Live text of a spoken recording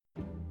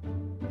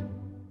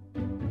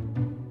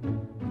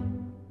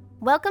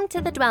Welcome to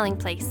The Dwelling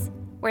Place,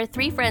 where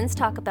three friends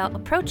talk about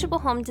approachable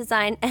home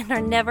design and our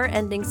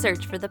never-ending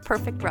search for the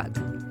perfect rug.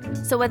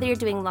 So whether you're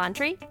doing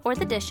laundry or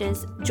the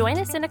dishes, join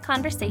us in a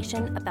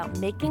conversation about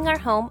making our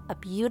home a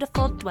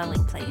beautiful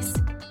dwelling place.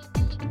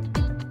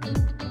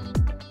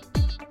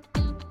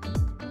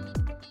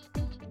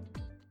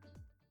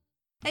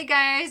 Hey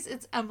guys,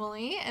 it's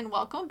Emily and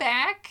welcome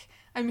back.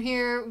 I'm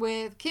here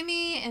with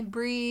Kimmy and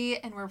Bree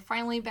and we're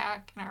finally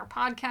back in our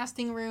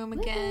podcasting room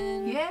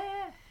again. Yeah.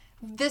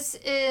 This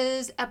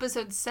is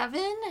episode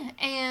 7,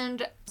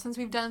 and since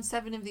we've done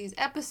 7 of these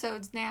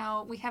episodes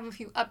now, we have a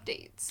few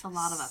updates. A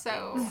lot of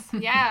updates. So,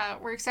 yeah,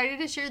 we're excited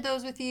to share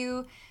those with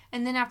you.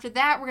 And then after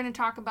that, we're going to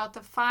talk about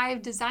the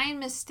 5 design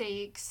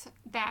mistakes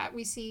that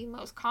we see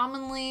most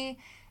commonly.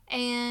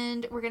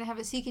 And we're going to have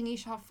a Seek and Ye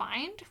Shall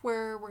Find,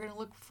 where we're going to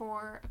look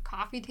for a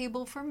coffee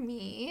table for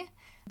me.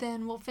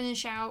 Then we'll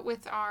finish out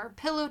with our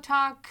pillow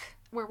talk,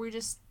 where we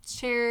just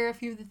share a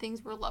few of the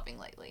things we're loving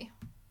lately.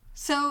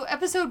 So,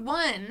 episode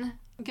 1,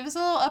 give us a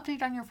little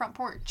update on your front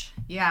porch.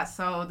 Yeah,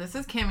 so this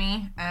is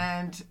Kimmy,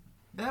 and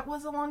that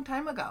was a long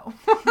time ago.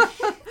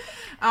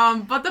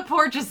 But the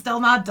porch is still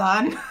not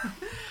done.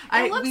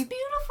 It looks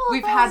beautiful.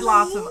 We've had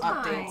lots of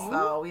updates,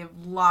 though. We have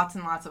lots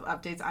and lots of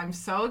updates. I'm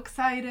so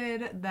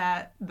excited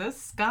that the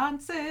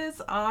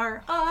sconces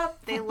are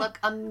up. They look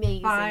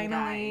amazing,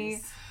 Finally.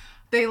 guys.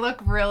 They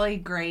look really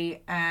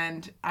great,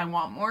 and I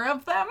want more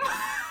of them.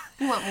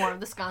 You want more of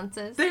the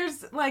sconces?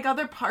 There's, like,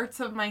 other parts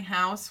of my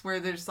house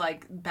where there's,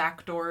 like,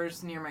 back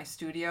doors near my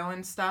studio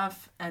and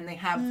stuff, and they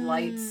have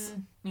lights,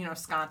 you know,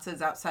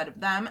 sconces outside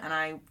of them, and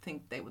I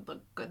think they would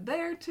look good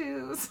there,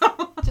 too,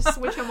 so... Just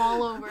switch them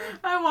all over.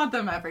 I want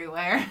them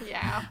everywhere.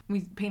 Yeah.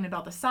 We painted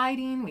all the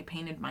siding, we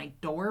painted my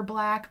door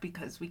black,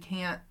 because we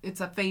can't...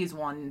 It's a phase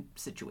 1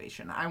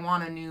 situation. I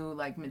want a new,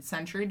 like,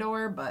 mid-century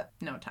door, but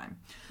no time.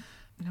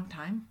 No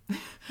time?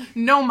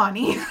 No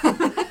money.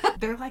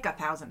 They're like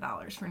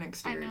 $1,000 for an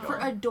exterior door. For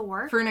a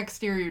door? For an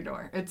exterior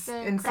door. It's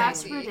insane.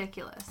 That's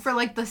ridiculous. For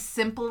like the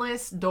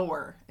simplest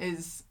door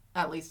is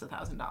at least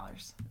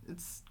 $1,000.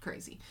 It's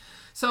crazy.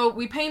 So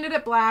we painted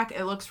it black.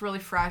 It looks really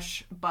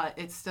fresh, but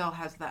it still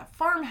has that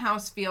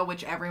farmhouse feel,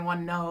 which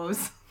everyone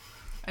knows.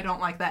 I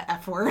don't like that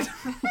F word.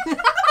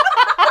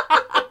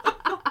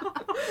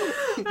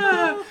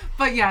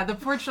 But yeah, the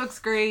porch looks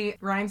great.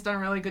 Ryan's done a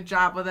really good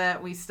job with it.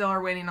 We still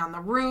are waiting on the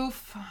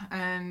roof,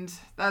 and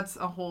that's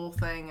a whole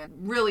thing. It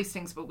really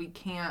stinks, but we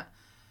can't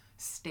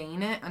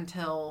stain it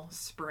until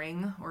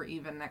spring or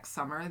even next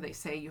summer. They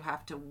say you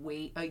have to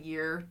wait a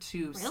year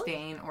to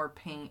stain or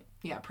paint.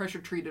 Yeah,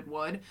 pressure-treated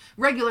wood.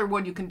 Regular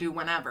wood you can do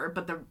whenever,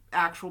 but the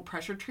actual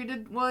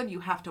pressure-treated wood, you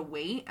have to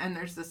wait, and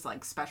there's this,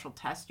 like, special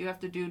test you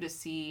have to do to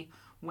see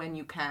when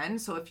you can.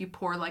 So if you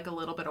pour, like, a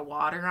little bit of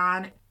water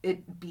on,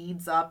 it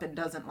beads up and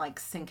doesn't, like,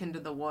 sink into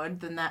the wood,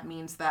 then that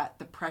means that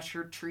the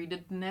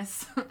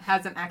pressure-treatedness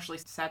hasn't actually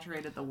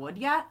saturated the wood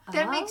yet.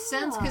 That makes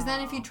sense, because then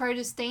if you try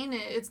to stain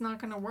it, it's not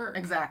going to work.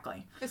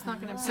 Exactly. It's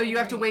not going to So you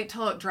have to wait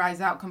till it dries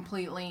out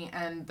completely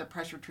and the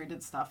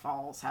pressure-treated stuff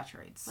all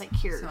saturates. Like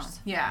cures.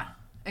 So, yeah.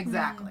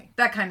 Exactly.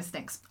 That kind of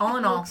stinks. All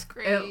in all, looks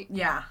great.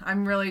 Yeah,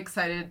 I'm really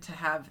excited to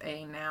have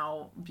a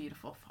now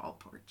beautiful fall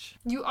porch.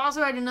 You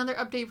also had another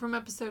update from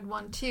episode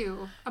 1,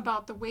 too,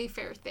 about the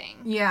Wayfair thing.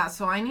 Yeah,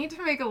 so I need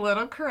to make a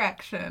little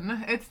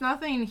correction. It's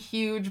nothing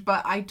huge,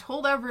 but I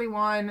told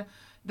everyone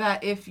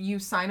that if you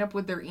sign up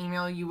with their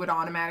email, you would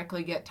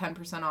automatically get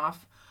 10%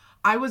 off.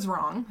 I was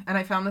wrong, and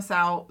I found this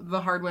out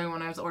the hard way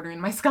when I was ordering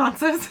my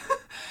sconces,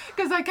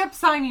 because I kept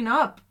signing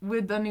up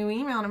with the new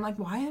email, and I'm like,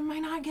 why am I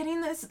not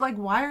getting this? Like,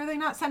 why are they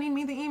not sending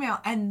me the email?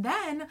 And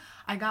then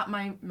I got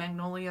my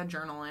Magnolia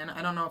journal in.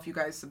 I don't know if you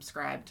guys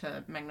subscribe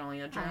to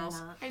Magnolia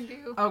journals. I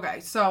do. Okay,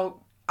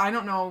 so I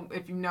don't know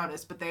if you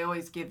noticed, but they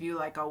always give you,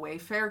 like, a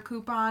Wayfair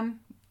coupon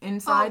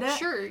inside it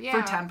sure, yeah.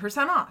 for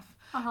 10% off.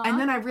 And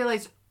then I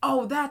realized,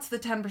 oh, that's the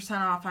 10%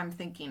 off I'm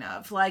thinking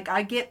of. Like,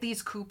 I get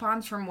these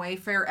coupons from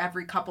Wayfair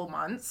every couple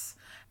months.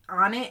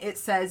 On it, it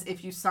says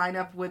if you sign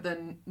up with a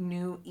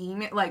new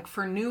email, like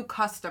for new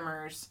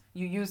customers,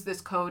 you use this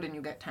code and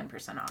you get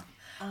 10% off.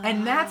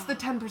 And that's the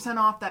 10%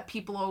 off that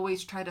people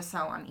always try to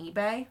sell on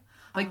eBay.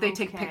 Like, they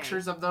take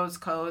pictures of those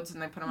codes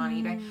and they put them on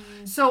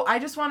eBay. So I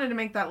just wanted to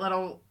make that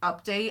little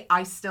update.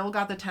 I still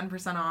got the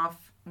 10% off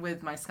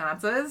with my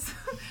sconces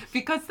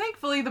because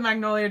thankfully the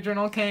Magnolia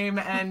Journal came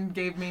and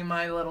gave me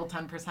my little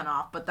 10%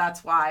 off. But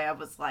that's why I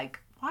was like,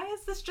 why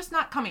is this just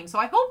not coming? So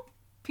I hope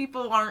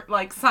people aren't,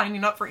 like,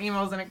 signing up for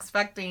emails and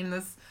expecting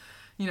this,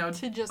 you know,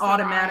 to just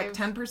automatic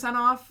arrive. 10%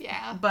 off.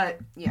 Yeah. But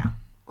yeah.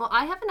 Well,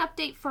 I have an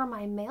update for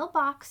my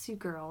mailbox, you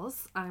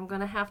girls. I'm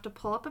going to have to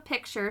pull up a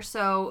picture.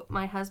 So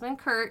my husband,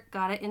 Kurt,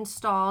 got it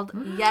installed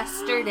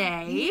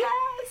yesterday.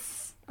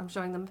 Yes. I'm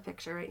showing them a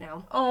picture right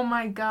now. Oh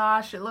my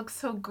gosh, it looks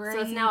so great.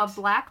 So it's now a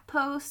black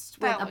post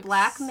with That a looks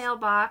black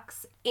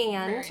mailbox.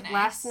 And very nice.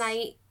 last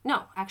night,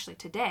 no, actually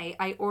today,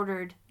 I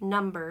ordered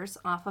numbers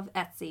off of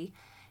Etsy.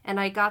 And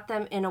I got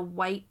them in a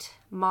white,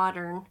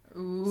 modern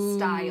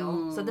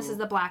style. So this is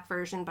the black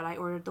version, but I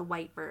ordered the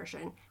white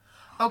version.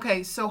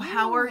 Okay, so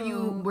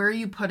where are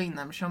you putting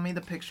them? Show me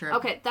the picture.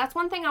 Okay, that's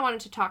one thing I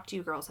wanted to talk to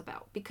you girls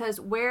about. Because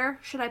where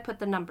should I put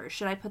the numbers?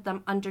 Should I put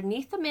them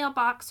underneath the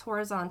mailbox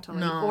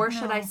horizontally? Or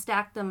should I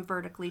stack them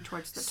vertically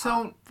towards the top?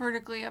 So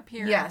vertically up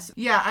here. Yes.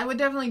 Yeah, I would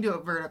definitely do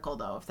it vertical,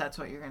 though, if that's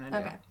what you're going to do.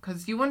 Okay.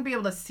 Because you wouldn't be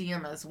able to see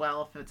them as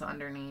well if it's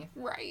underneath.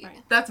 Right.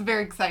 That's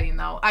very exciting,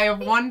 though. I have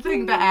one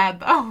thing to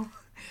add, though.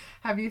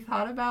 Have you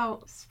thought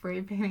about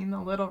spray painting the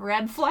little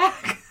red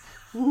flag?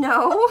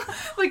 No.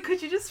 Like,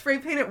 could you just spray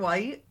paint it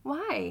white?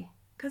 Why?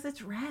 Because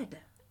it's red.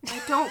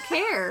 I don't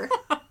care.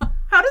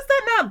 How does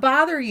that not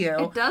bother you?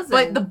 It doesn't.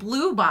 But the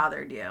blue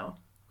bothered you.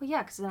 Well,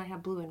 yeah, because then I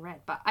have blue and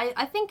red. But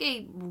I think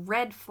a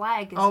red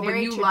flag is very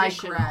very traditional. Oh, but you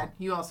traditional. like red.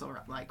 You also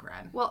like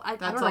red. Well, I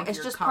don't know. like It's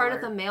your just color. part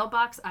of the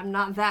mailbox. I'm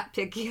not that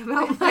picky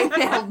about my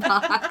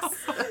mailbox.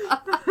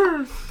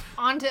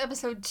 On to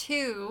episode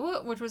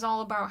 2, which was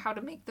all about how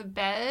to make the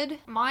bed.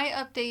 My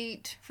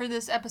update for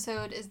this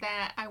episode is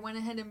that I went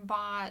ahead and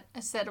bought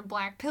a set of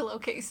black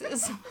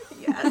pillowcases.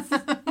 Yes.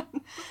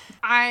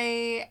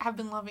 I have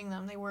been loving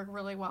them. They work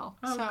really well.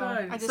 Oh, so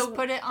good. I just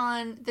put it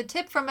on. The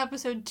tip from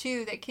episode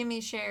 2 that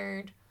Kimmy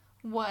shared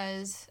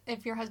was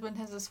if your husband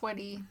has a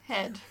sweaty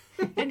head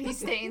and he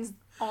stains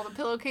all the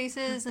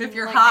pillowcases. And If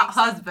your like, hot makes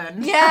them-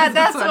 husband. Yeah,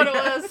 that's what what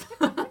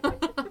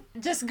it was.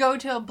 Just go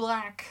to a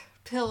black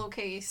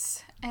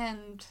pillowcase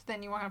and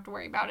then you won't have to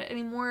worry about it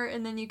anymore.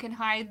 And then you can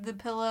hide the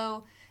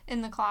pillow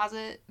in the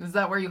closet. Is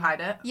that where you hide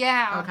it?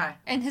 Yeah. Okay.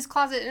 And his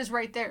closet is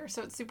right there,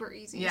 so it's super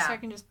easy. Yeah. So I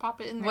can just pop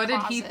it in the What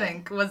closet. did he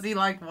think? Was he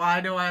like,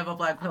 why do I have a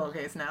black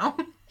pillowcase now?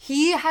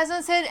 He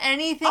hasn't said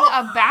anything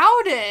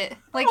about it.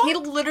 Like, he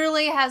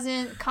literally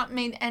hasn't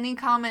made any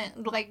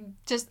comment. Like,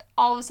 just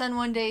all of a sudden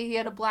one day he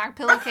had a black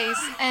pillowcase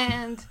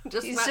and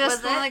Just he's went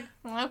just with it? like,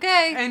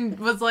 okay. And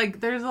was like,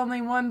 there's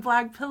only one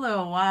black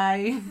pillow.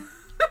 Why?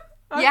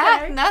 Yeah,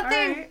 Okay,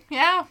 nothing. all right.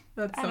 Yeah.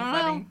 That's so I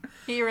don't funny. know.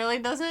 He really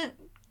doesn't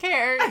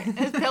care.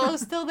 His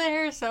pillow's still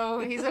there, so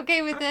he's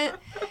okay with it.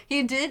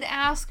 He did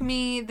ask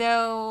me,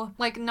 though,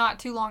 like, not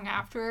too long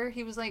after,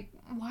 he was like,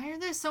 why are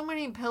there so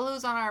many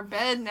pillows on our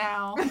bed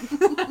now?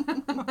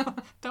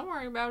 Don't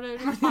worry about it.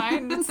 It's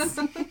fine.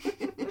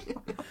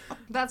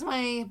 That's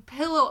my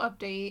pillow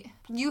update.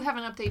 You have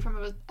an update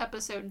from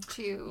episode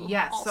 2.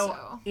 Yes.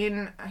 Also.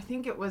 So I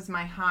think it was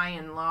my high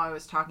and low, I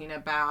was talking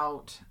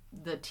about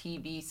the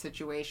TV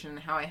situation,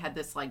 how I had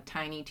this like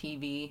tiny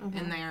TV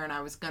in there and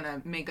I was going to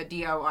make a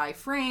DIY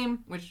frame,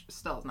 which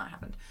still has not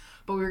happened.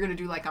 But we were going to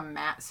do like a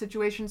mat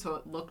situation so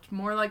it looked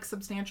more like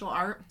substantial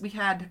art. We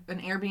had an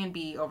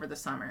Airbnb over the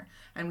summer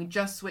and we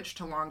just switched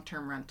to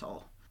long-term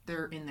rental.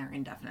 They're in there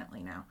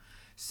indefinitely now.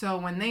 So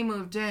when they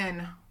moved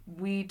in,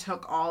 they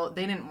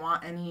didn't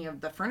want any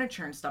of the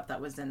furniture and stuff that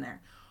was in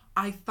there.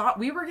 I thought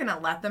we were going to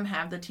let them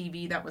have the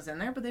TV that was in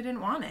there, but they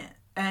didn't want it.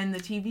 And the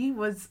TV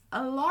was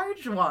a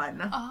large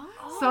one.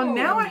 Oh. So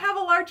now I have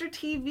a larger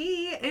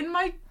TV in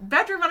my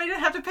bedroom and I didn't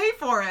have to pay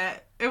for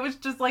it. It was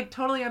just like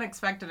totally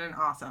unexpected and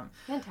awesome.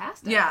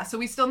 Fantastic. Yeah, so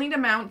we still need to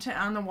mount it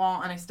on the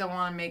wall and I still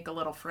want to make a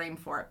little frame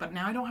for it. But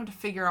now I don't have to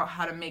figure out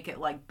how to make it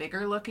like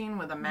bigger looking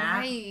with a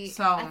mat. Right.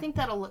 So I think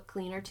that'll look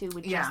cleaner too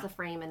with Yeah. just the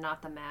frame and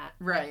not the mat.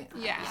 right.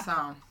 Yeah. So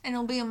And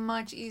it'll be a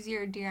much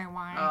easier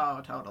DIY.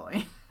 oh,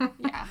 totally.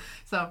 Yeah.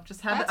 So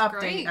just had That's to update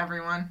great.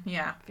 everyone.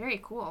 Yeah. Very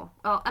cool.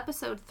 Well,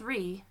 episode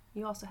 3,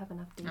 you also have an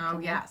update. Oh,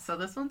 Kimmy. yeah. So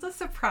this one's a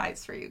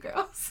surprise for you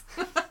girls.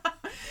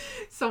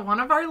 So one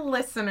of our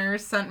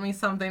listeners sent me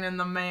something in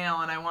the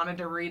mail and I wanted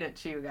to read it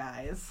to you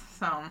guys.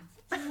 So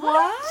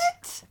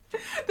What?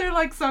 they're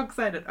like so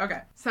excited.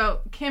 Okay.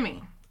 So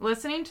Kimmy,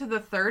 listening to the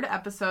 3rd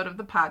episode of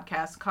the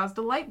podcast caused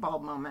a light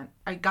bulb moment.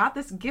 I got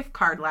this gift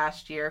card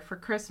last year for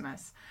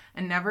Christmas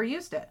and never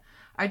used it.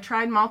 I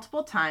tried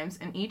multiple times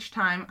and each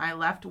time I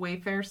left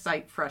Wayfair's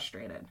site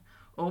frustrated,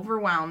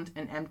 overwhelmed,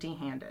 and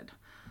empty-handed.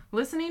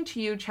 Listening to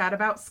you chat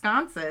about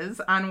sconces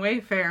on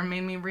Wayfair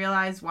made me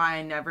realize why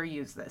I never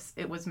use this.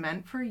 It was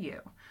meant for you.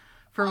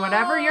 For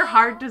whatever your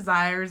heart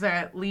desires, are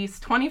at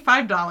least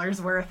 $25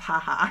 worth.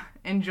 Haha.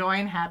 Enjoy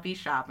and happy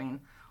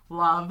shopping.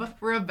 Love,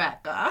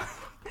 Rebecca.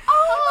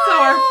 So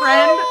our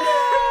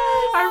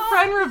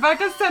friend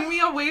Rebecca sent me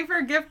a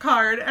Wayfair gift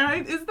card,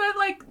 and is that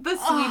like the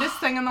sweetest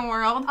thing in the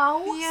world?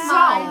 Oh, Yeah.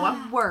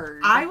 my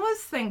word. I was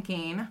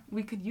thinking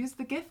we could use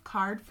the gift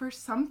card for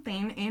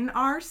something in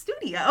our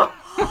studio.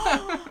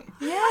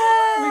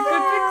 Yeah. We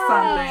could pick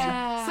something.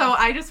 So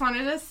I just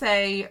wanted to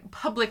say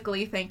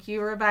publicly, thank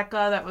you,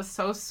 Rebecca. That was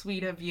so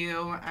sweet of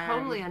you.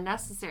 Totally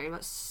unnecessary,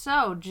 but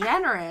so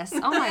generous.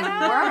 Oh, my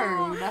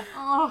word.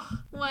 Oh,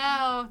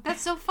 wow.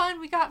 That's so fun.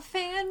 We got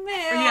fan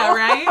mail. Yeah,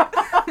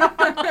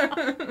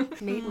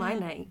 right? Made my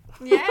night.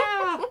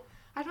 Yeah.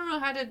 I don't know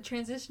how to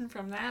transition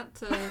from that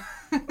to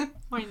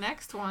my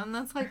next one.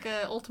 That's like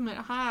a ultimate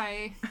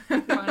high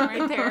one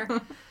right there.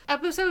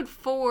 Episode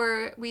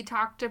 4, we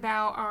talked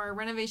about our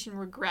renovation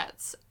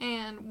regrets.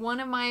 And one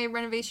of my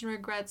renovation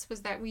regrets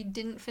was that we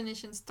didn't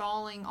finish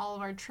installing all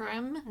of our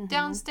trim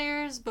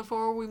downstairs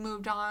before we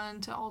moved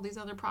on to all these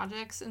other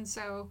projects. And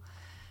so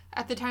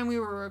At the time we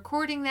were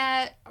recording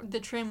that, the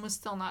trim was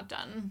still not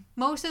done.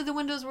 Most of the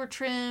windows were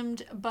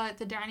trimmed, but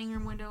the dining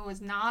room window was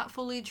not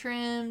fully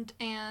trimmed,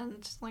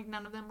 and like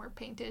none of them were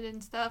painted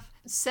and stuff.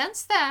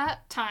 Since that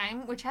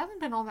time, which hasn't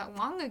been all that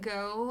long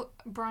ago,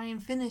 Brian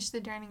finished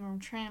the dining room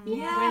trim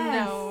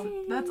window.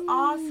 That's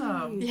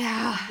awesome.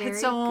 Yeah, Very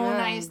it's so good.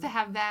 nice to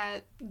have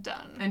that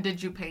done. And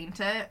did you paint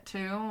it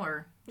too,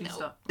 or you No.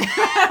 still?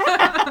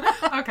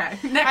 Okay,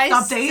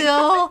 next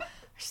update.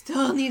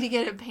 Still need to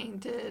get it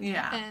painted.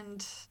 Yeah.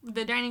 And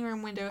the dining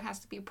room window has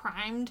to be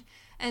primed,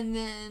 and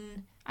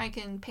then I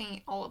can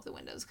paint all of the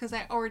windows because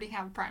I already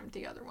have primed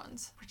the other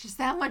ones, which is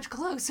that much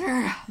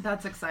closer.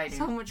 That's exciting.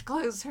 So much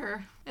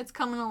closer. It's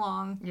coming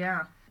along.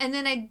 Yeah. And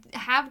then I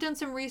have done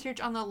some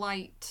research on the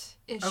light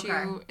issue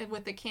Okay.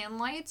 with the can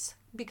lights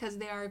because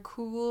they are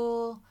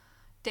cool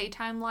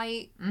daytime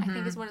light, I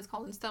think is what it's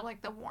called, instead of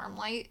like the warm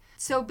light.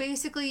 So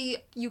basically,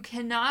 you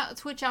cannot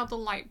switch out the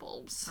light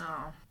bulbs,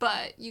 Oh.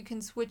 but you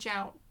can switch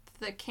out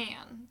the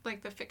can,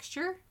 like the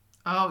fixture.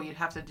 Oh, you'd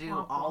have to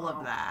do all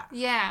of that.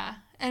 Yeah.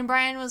 And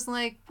Brian was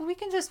like, well, we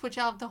can just switch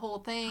out the whole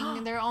thing.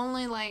 And they're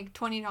only like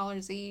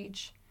 $20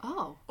 each.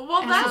 Oh.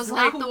 Well, And I that's was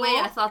Not like, the way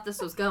I thought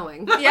this was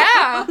going.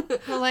 Yeah.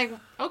 We're like,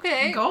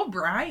 okay. Go,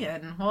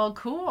 Brian. Well,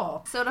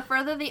 cool. So to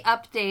further the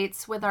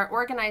updates with our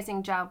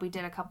organizing job we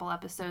did a couple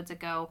episodes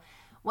ago,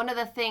 one of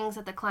the things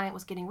that the client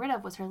was getting rid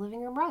of was her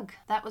living room rug.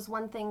 That was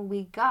one thing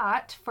we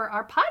got for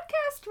our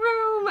podcast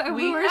room. And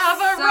We were have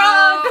a so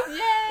rug.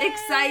 Yay!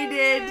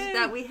 excited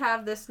that we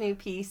have this new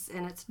piece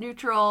and it's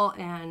neutral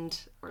and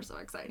we're so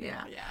excited.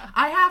 Yeah. Yeah.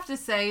 I have to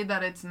say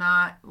that it's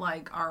not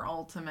like our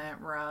ultimate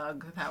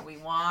rug that we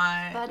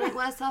want. But it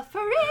was a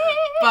free.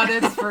 But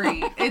it's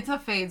free. It's a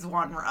Phase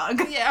 1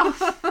 rug. Yeah.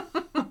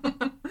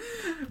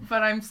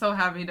 But I'm so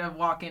happy to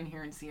walk in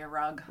here and see a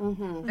rug.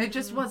 Mm-hmm. It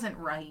just wasn't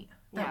right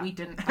that Yeah. we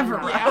didn't have a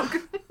know. rug.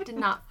 Did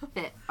not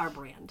fit our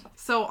brand.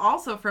 So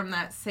also from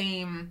that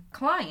same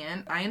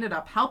client, I ended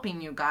up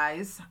helping you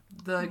guys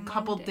the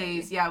couple Monday.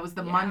 days. Yeah, it was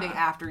the Yeah. Monday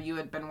after you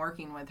had been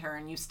working with her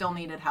and you still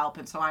needed help.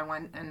 And so I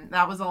went, and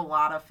that was a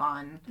lot of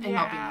fun in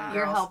helping you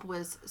Your girls. help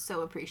was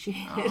so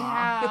appreciated.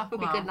 Yeah. We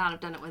Wow. could not have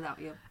done it without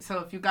you. So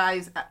if you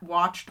guys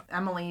watched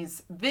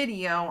Emily's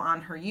video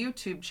on her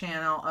YouTube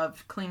channel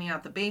of cleaning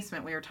out the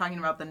basement, we were talking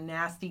about the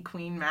nasty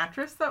queen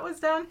mattress that was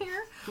down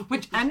here,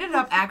 which ended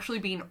up actually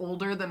being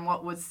older than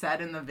what was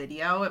said in the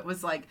video. It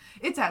was like,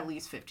 it's at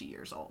least 50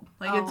 years old.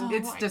 Like it's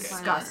my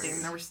disgusting.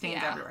 goodness. There were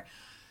stains Yeah. everywhere.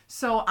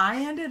 So I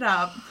ended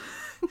up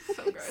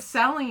So gross.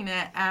 selling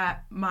it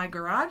at my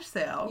garage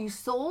sale You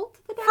sold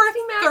the for nasty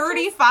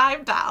mattress?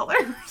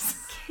 $35.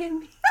 Kidding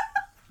me?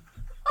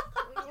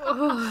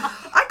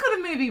 I could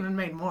have maybe even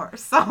made more.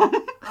 So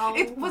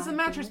it was my the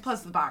mattress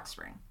plus the box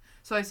spring.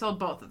 So I sold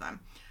both of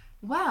them.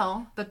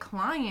 Well, the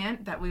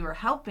client that we were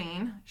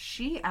helping,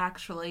 she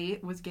actually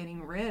was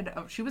getting rid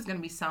of, she was going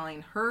to be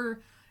selling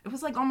her, it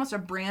was like almost a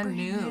brand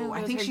new. It I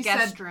was think her she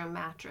guest said room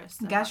mattress.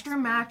 the guest box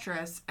room spring.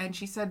 mattress. And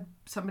she said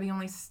somebody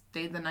only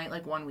stayed the night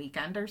like one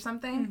weekend or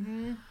something.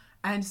 Mm-hmm.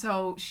 And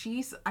so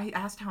I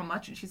asked how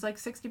much, and she's like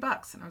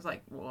 $60. And I was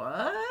like,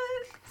 what?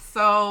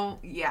 So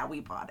yeah,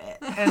 we bought it.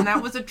 And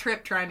that was a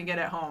trip trying to get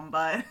it home,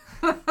 but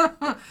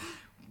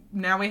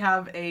now we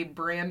have a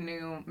brand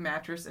new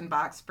mattress and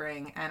box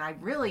spring. And I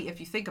really, if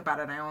you think about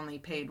it, I only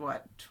paid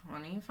what,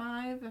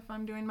 $25 if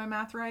I'm doing my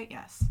math right?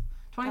 Yes.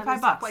 That $25.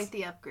 is quite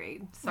the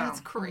upgrade. So That's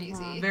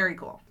crazy. very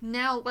cool.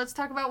 Now let's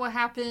talk about what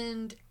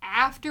happened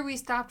after we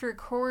stopped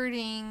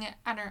recording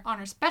on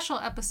our special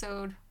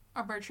episode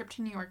of our trip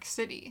to New York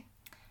City.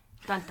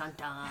 Dun dun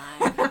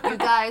dun. You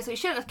guys, we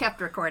should have kept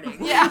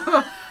recording.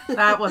 Yeah.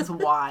 That was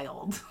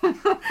wild.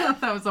 That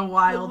was a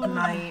wild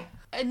night.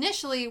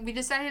 Initially, we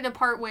decided to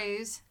part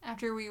ways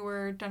after we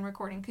were done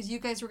recording because you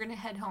guys were going to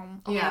head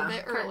home a Yeah. little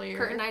bit earlier.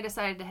 Kurt and I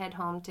decided to head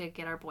home to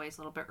get our boys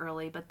a little bit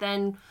early, but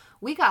then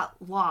we got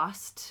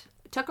lost.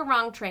 Took a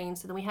wrong train,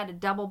 so then we had to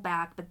double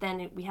back, but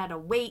then we had to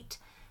wait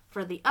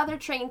for the other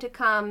train to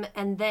come,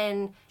 and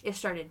then it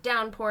started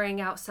downpouring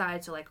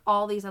outside, so like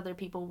all these other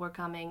people were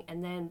coming,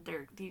 and then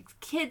these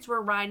kids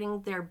were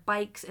riding their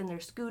bikes and their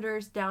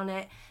scooters down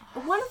it.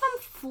 And one of them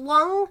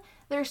flung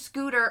their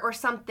scooter or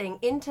something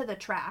into the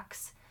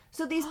tracks.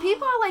 So these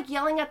people are like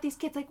yelling at these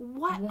kids like,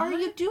 what are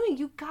you doing?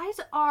 You guys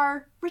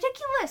are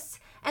ridiculous.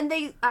 And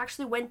they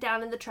actually went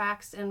down in the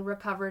tracks and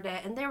recovered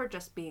it. And they were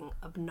just being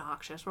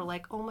obnoxious. We're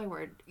like, oh my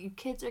word, you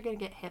kids are going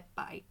to get hit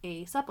by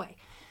a subway.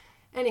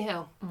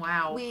 Anywho,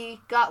 Wow. we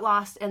got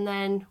lost and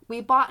then we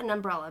bought an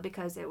umbrella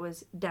because it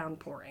was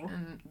downpouring.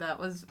 And that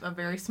was a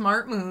very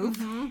smart move.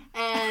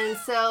 And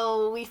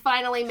so we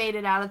finally made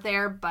it out of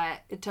there, but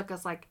it took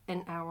us like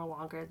an hour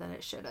longer than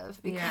it should have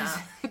because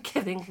of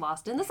getting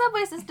lost in the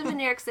subway system in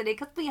New York City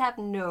because we have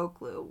no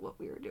clue what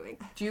we were doing.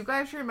 Do you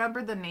guys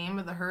remember the name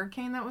of the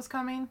hurricane that was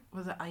coming?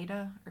 Was it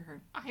Ida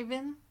or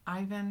Ivan?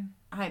 Ivan?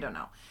 I don't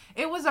know.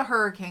 It was a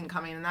hurricane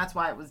coming, and that's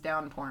why it was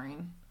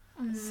downpouring.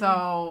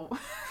 So,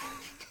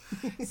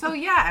 so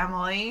yeah,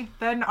 Emily.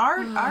 Then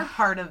our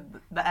part of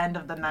the end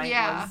of the night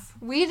Yeah. was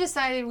We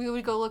decided we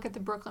would go look at the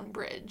Brooklyn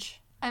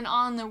Bridge. And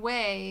on the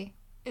way,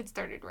 it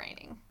started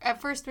raining.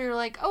 At first we were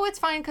like, oh, it's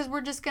fine because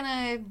we're just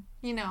gonna,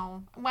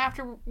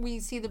 after we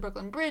see the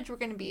Brooklyn Bridge, we're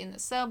gonna be in the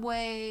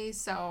subway,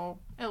 so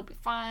it'll be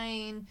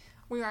fine.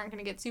 We aren't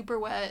gonna get super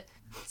wet.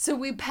 So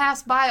we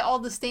passed by all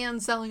the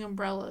stands selling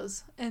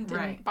umbrellas and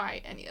didn't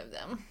buy any of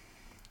them.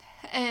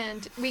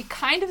 And we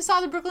kind of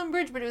saw the Brooklyn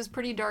Bridge, but it was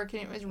pretty dark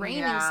and it was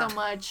raining so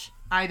much.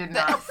 I did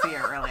not see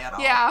it really at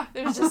all. Yeah,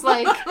 it was just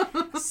like,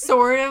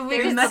 sort of, we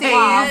could see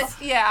it.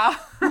 Yeah.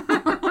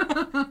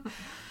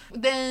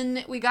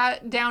 Then we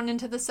got down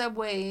into the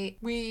subway.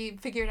 We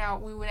figured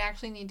out we would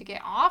actually need to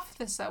get off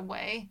the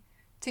subway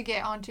to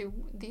get onto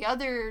the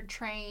other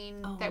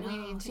train that we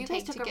need to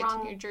take to get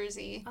to New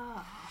Jersey.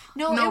 Oh.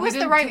 No, it was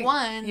the right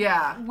one.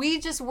 Yeah. We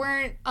just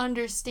weren't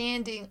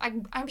understanding.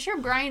 I'm sure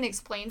Brian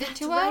explained it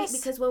to right, us.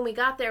 because when we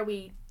got there,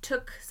 we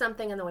took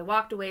something and then we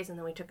walked away and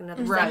then we took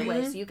another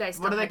subway. So you guys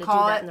still had to do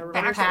that in the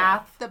reverse.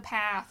 The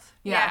path.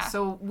 Yeah,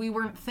 so we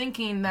weren't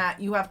thinking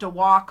that you have to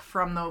walk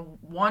from the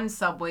one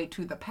subway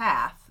to the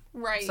path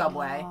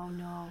subway. Oh,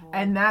 no.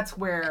 And that's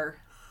where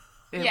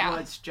it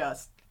was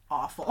just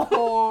awful.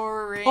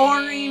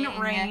 Pouring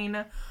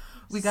rain.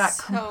 We got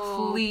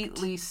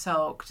completely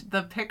soaked.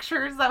 The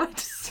pictures that we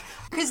just...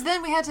 Because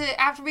then we had to,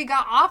 after we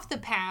got off the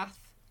path,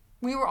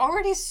 we were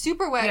already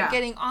super wet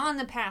getting on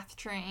the path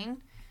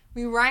train.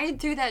 We ride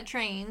through that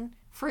train,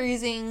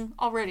 freezing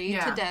already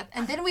to death.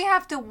 And then we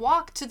have to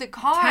walk to the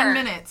car. 10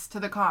 minutes to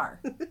the car.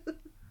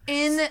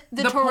 In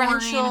the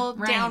torrential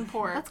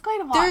downpour. That's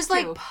quite a lot, There's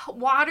like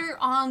water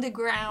on the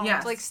ground.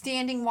 Yes. Like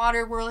standing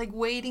water. We're like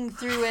wading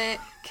through it.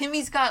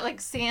 Kimmy's got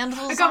like sandals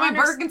on. I got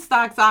my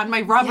Birkenstocks on,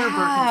 my rubber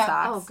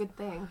Birkenstocks. Oh, good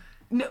thing.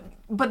 No,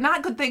 but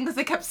not good thing because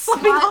they kept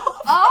slipping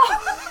off.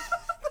 Oh!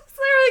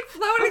 They're like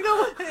floating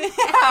away.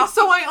 Yeah.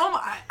 So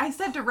I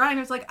said to Ryan,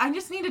 I was like, I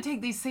just need to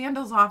take these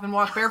sandals off and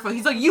walk barefoot.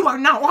 He's like, you are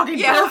not walking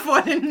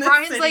barefoot in this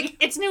Brian's city. like,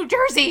 it's New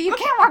Jersey. You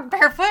can't walk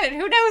barefoot.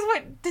 Who knows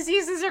what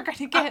diseases are going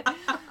to get.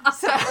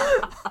 So,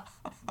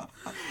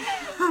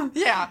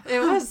 yeah,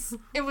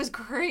 it was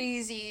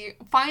crazy.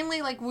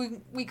 Finally, like,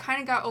 we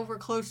kind of got over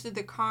close to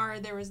the car.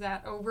 There was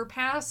that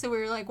overpass. So we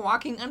were, like,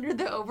 walking under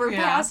the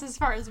overpass as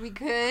far as we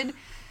could.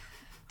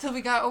 Till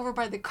we got over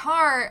by the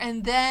car,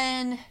 and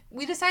then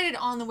we decided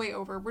on the way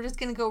over, we're just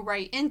going to go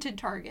right into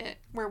Target,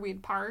 where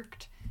we'd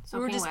parked. So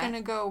we were just going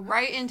to go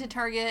right into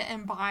Target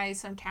and buy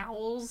some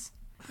towels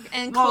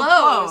and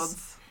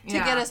clothes to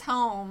get us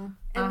home.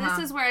 And this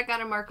is where I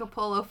got a Marco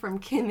Polo from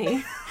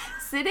Kimmy.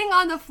 Sitting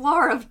on the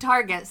floor of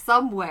Target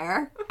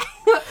somewhere,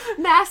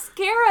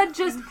 mascara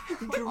just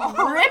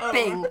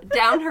dripping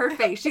down her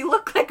face. She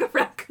looked like a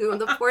raccoon,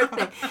 the poor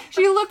thing.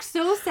 She looked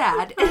so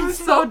sad and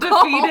so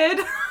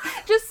defeated.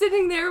 Just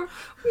sitting there.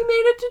 We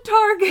made it to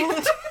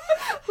Target.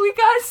 We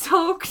got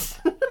soaked.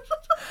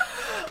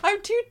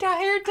 I'm too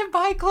tired to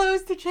buy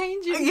clothes to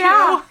change into.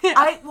 Yeah.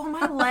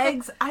 My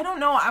legs, I don't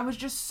know. I was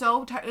just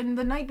so tired. And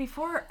the night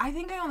before, I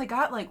think I only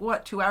got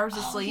 2 hours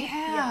of sleep.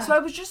 Yeah. So I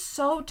was just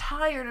so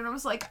tired. And I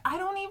was like, I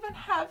don't even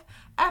have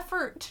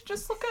effort to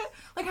just look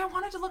at, I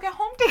wanted to look at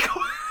home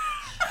decor.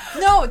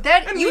 No,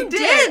 that you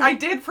did. I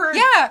did for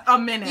a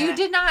minute. You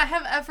did not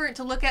have effort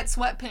to look at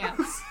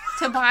sweatpants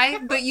to buy,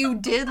 but you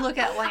did look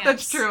at lamps.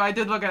 That's true. I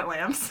did look at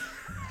lamps.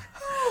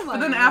 But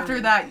then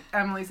after that,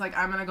 Emily's like,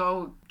 I'm going to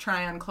go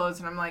try on clothes.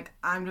 And I'm like,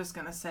 I'm just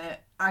going to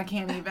sit. I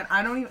don't even,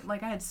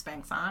 I had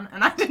Spanx on.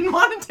 And I didn't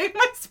want to take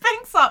my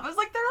Spanx off. I was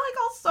like, they're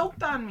all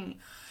soaked on me.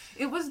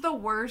 It was the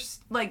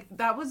worst,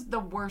 that was the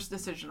worst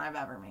decision I've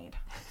ever made.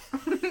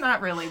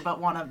 Not really, but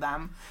one of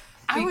them.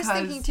 I was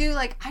thinking too,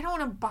 I don't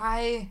want to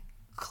buy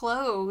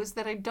clothes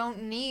that I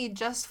don't need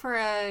just for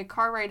a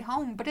car ride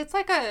home. But it's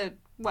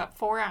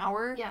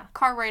 4-hour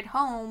car ride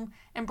home.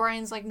 And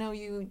Brian's like, no,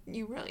 you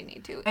really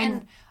need to.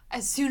 And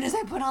as soon as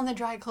I put on the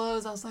dry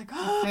clothes, I was like,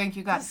 oh, thank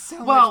you, God.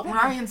 So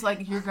Ryan's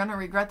like, you're going to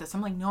regret this.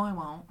 I'm like, no, I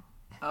won't.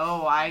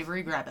 Oh, I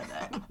regretted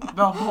it.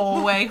 The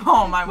whole way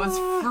home, I was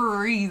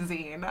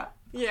freezing.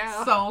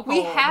 Yeah. So cold.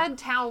 We had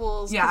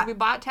towels because we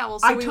bought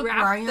towels, so we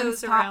wrapped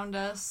those around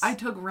us. I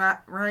took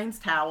Ryan's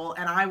towel,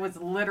 and I was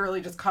literally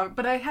just covered,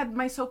 but I had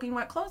my soaking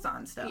wet clothes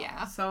on still.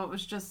 Yeah. So it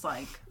was just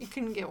you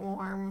couldn't get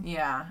warm.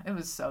 Yeah, it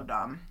was so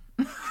dumb.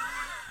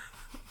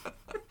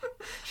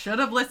 Should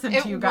have listened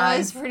to you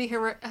guys. It was pretty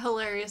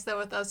hilarious, though,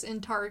 with us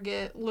in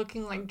Target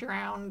looking like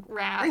drowned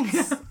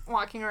rats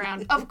walking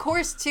around. Of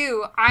course,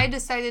 too, I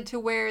decided to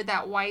wear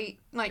that white,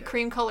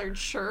 cream-colored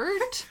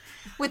shirt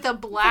with a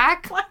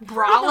black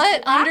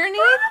bralette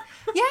underneath.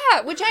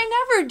 Yeah, which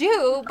I never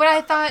do, but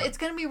I thought it's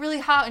going to be really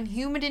hot and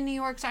humid in New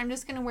York, so I'm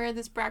just going to wear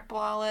this black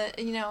bralette.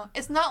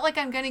 It's not like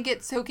I'm going to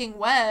get soaking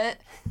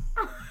wet.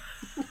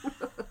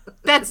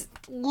 That's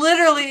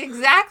literally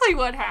exactly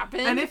what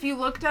happened. And if you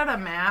looked at a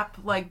map,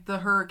 the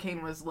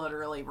hurricane was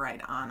literally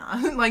right on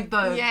us.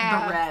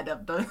 The red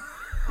of the...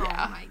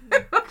 Yeah. Oh my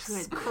goodness.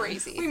 It's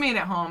crazy. We made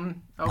it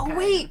home. Okay. Oh,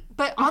 wait.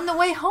 But on the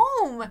way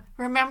home,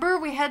 remember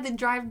we had to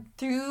drive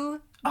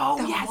through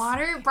the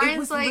water? Brian's it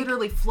was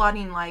literally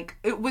flooding.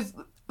 It was...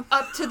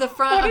 up to the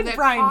front of the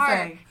Brian car.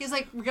 Say? He's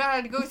like, we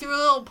gotta go through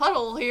a little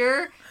puddle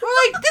here.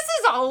 We're like, this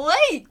is a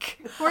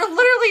lake. We're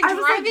literally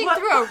driving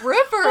through a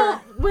river.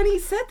 Well, when he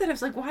said that, I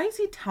was like, why is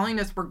he telling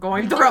us we're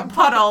going through a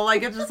puddle?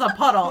 Like, it's just a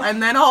puddle.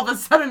 And then all of a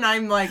sudden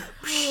I'm like,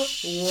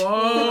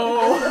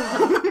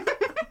 whoa.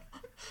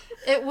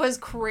 It was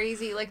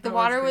crazy. Like, the It was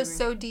water was crazy.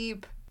 so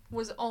deep,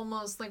 was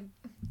almost, like,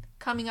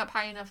 coming up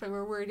high enough that we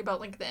were worried about,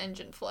 like, the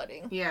engine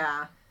flooding.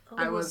 Yeah.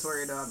 I was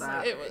worried about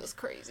that. It was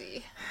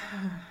crazy.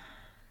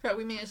 But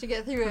we managed to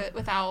get through it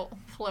without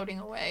floating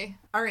away.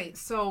 All right,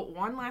 so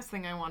one last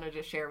thing I wanted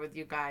to share with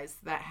you guys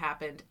that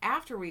happened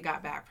after we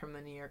got back from the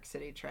New York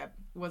City trip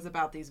was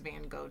about these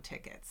Van Gogh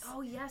tickets.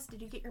 Oh, yes.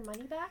 Did you get your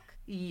money back?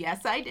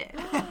 Yes, I did.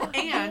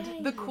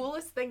 And the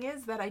coolest thing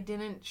is that I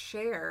didn't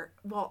share.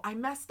 Well, I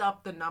messed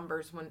up the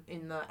numbers when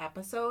in the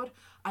episode.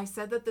 I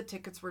said that the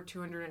tickets were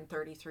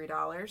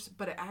 $233,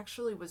 but it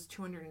actually was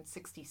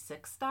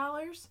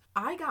 $266.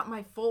 I got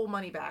my full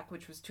money back,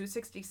 which was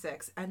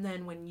 $266, and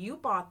then when you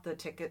bought the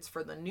tickets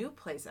for the new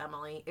place,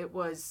 Emily, it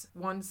was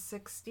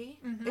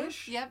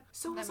 $160-ish. Yep.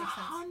 So it was that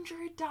makes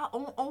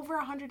sense. over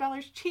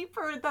 $100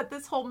 cheaper that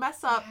this whole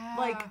mess up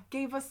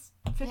gave us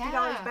 $50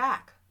 Yeah.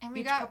 back. And we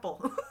each got-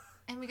 couple.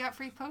 And we got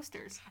free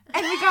posters.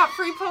 And we got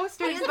free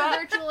posters. And the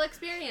virtual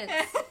experience.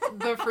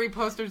 The free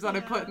posters that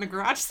I put in the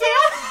garage sale.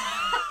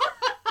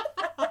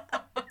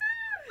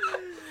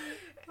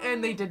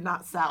 And they did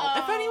not sell.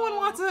 If anyone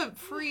wants a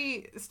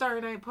free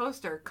Starry Night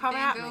poster, come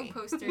Van at Gogh me.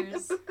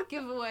 posters.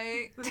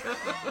 Giveaway.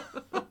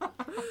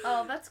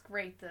 Oh, that's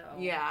great, though.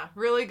 Yeah,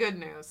 really good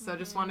news. So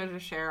just wanted to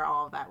share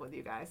all of that with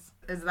you guys.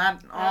 Is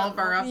that all of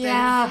our updates?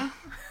 Yeah.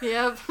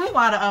 Yep. A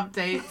lot of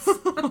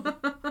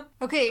updates.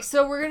 Okay,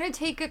 so we're going to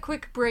take a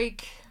quick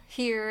break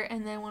here,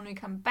 and then when we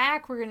come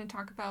back, we're going to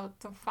talk about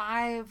the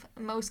 5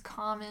 most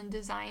common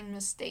design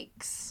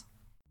mistakes.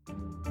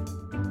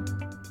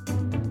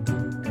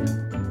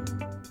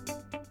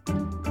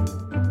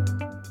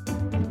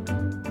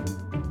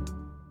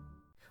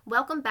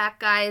 Welcome back,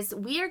 guys.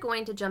 We are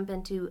going to jump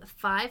into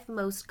 5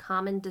 most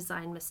common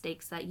design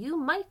mistakes that you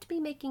might be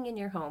making in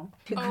your home.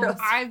 Oh,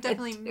 I've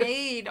definitely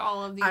made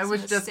all of these I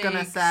was mistakes. just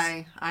going to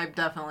say, I've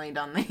definitely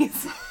done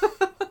these.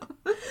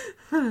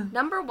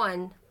 Number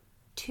 1,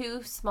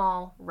 too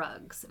small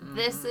rugs.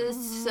 This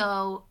is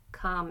so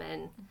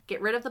common.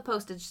 Get rid of the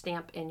postage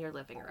stamp in your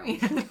living room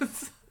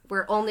Yes.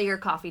 where only your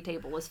coffee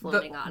table is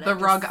floating on it. The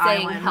just rug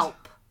saying island.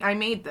 help. I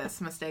made this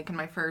mistake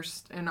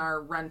in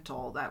our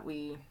rental that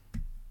we,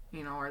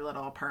 our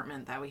little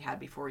apartment that we had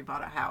before we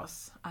bought a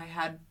house. I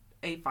had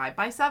a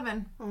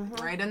 5x7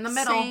 right in the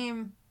middle.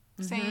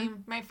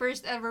 Same. My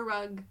first ever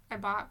rug I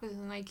bought was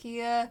an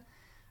IKEA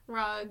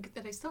rug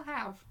that I still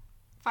have.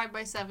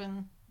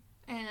 5x7.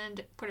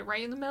 And put it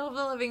right in the middle of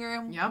the living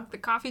room. Yep. The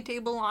coffee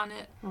table on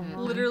it.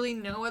 Literally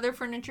no other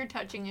furniture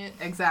touching it.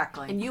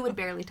 Exactly. And you would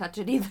barely touch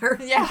it either.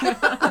 Yeah.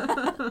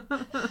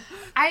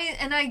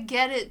 I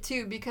get it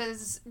too,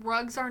 because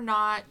rugs are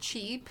not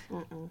cheap.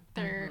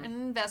 They're an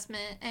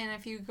investment, and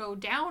if you go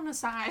down a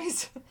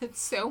size,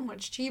 it's so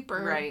much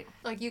cheaper. Right.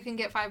 Like, you can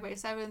get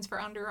 5x7s for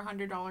under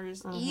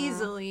 $100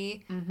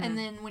 easily, and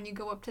then when you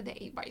go up to the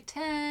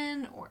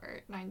 8x10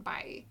 or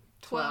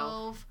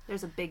 9x12,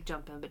 There's a big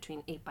jump in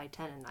between 8x10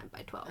 and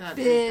 9x12.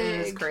 big.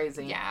 It is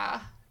crazy.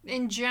 Yeah.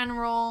 In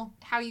general,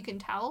 how you can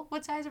tell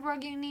what size of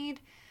rug you need,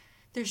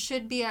 there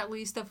should be at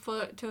least a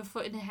foot to a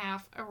foot and a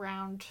half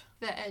around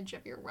the edge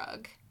of your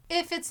rug.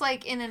 If it's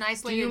like in an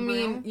isolated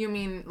room. You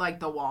mean like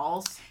the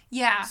walls?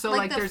 Yeah. So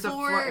like the there's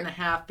floor, a foot and a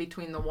half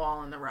between the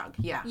wall and the rug.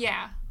 Yeah.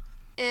 Yeah.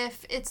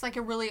 If it's like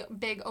a really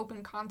big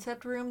open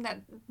concept room,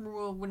 that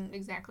rule wouldn't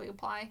exactly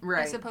apply.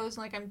 Right. I suppose,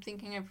 like, I'm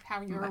thinking of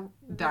how your room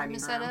dining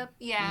is set room. up.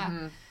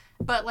 Yeah.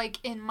 But like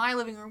in my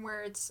living room,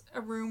 where it's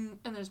a room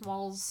and there's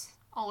walls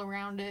all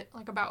around it,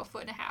 like about a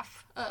foot and a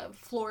half of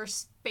floor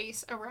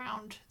space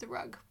around the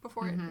rug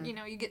before it,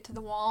 you get to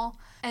the wall.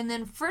 And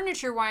then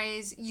furniture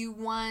wise, you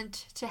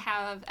want to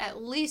have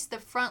at least the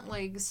front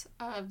legs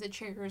of the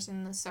chairs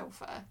and the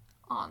sofa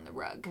on the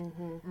rug.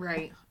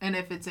 Right. And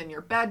if it's in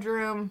your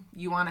bedroom,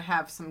 you want to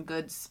have some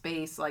good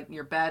space. Like,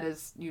 your bed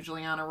is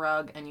usually on a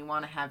rug, and you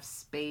want to have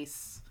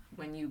space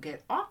when you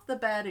get off the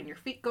bed and your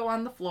feet go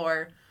on the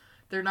floor.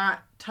 They're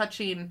not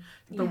touching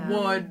the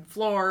wood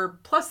floor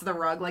plus the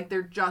rug. Like,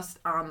 they're just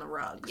on the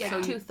rug. Yeah,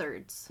 So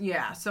 2/3.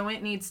 yeah. So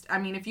it needs,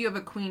 if you have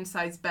a queen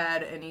size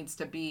bed, it needs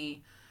to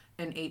be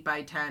an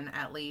 8x10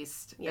 at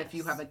least. Yes. If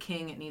you have a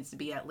king, it needs to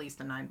be at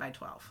least a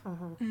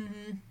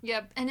 9x12.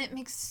 Yep. And it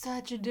makes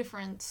such a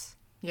difference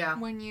Yeah.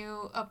 when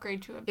you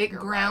upgrade to a It bigger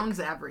grounds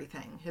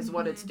everything is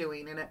what it's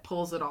doing, and it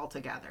pulls it all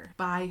together.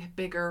 Buy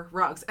bigger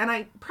rugs. And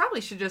I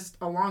probably should just,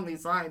 along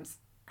these lines,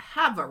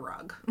 have a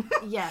rug.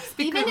 Yes.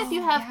 Even if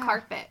you have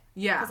carpet.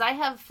 Yeah. Because I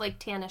have like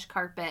tannish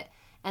carpet,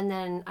 and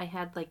then I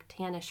had like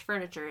tannish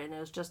furniture, and it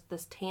was just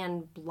this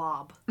tan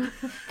blob.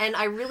 And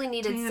I really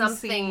needed Tan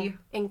something sea.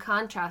 in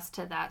contrast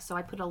to that, so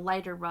I put a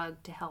lighter rug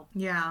to help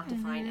Yeah.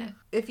 define it.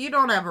 If you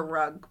don't have a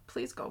rug,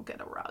 please go get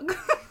a rug.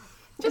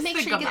 Just make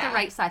think sure you of get that. the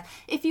right size.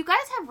 If you guys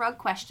have rug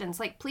questions,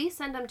 like please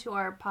send them to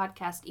our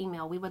podcast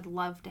email. We would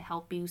love to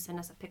help you. Send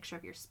us a picture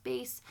of your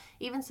space,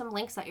 even some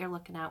links that you're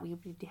looking at. We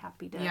would be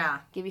happy to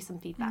give you some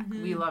feedback.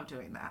 We love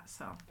doing that.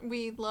 So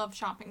We love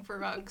shopping for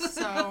rugs,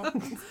 so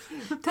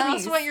tell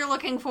us what you're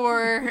looking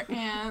for,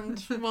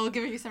 and we'll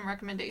give you some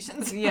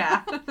recommendations.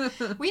 yeah.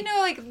 We know,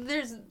 like,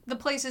 there's the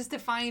places to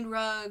find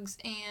rugs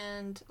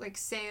and, like,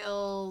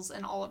 sales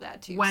and all of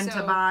that, too. When so,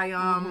 to buy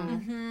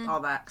them, all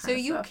that kind So of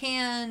you stuff.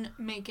 can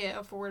make it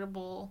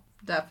affordable,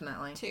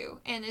 Definitely. too.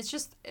 And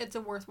it's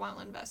a worthwhile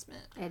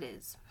investment. It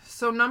is.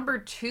 So number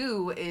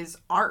 2 is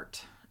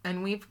art.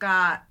 And we've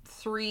got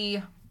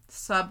 3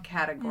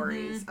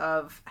 subcategories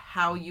of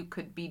how you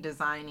could be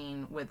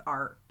designing with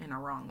art in a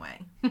wrong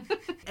way.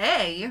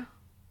 A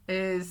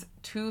is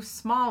too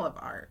small of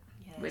art.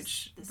 Yes,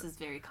 Which this is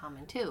very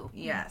common too.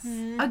 Yes.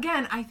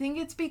 Again, I think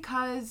it's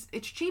because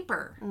it's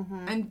cheaper.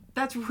 And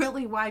that's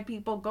really why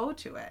people go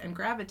to it and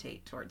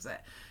gravitate towards it.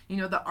 You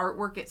know, the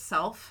artwork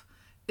itself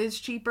is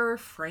cheaper.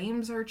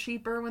 Frames are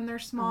cheaper when they're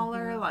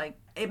smaller. Like,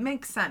 it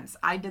makes sense.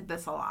 I did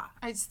this a lot.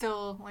 I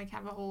still, like,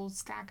 have a whole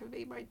stack of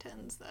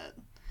 8x10s that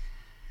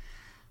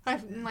I,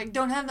 like,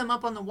 don't have them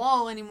up on the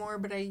wall anymore,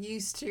 but I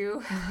used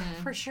to,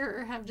 for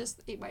sure, have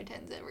just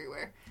 8x10s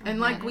everywhere. And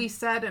like we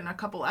said in a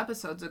couple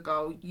episodes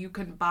ago, you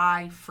can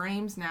buy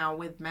frames now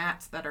with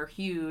mats that are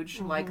huge,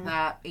 like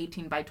that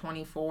 18 by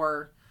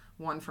 24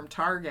 one from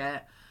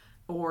Target,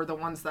 or the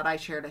ones that I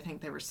shared, I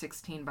think they were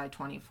 16 by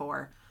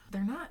 24.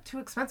 They're not too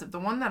expensive. The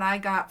one that I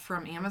got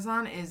from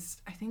Amazon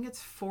is, I think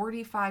it's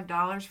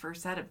 $45 for a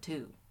set of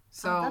 2.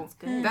 So that's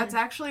good. that's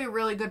actually a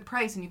really good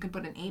price, and you can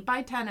put an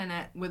 8x10 in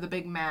it with a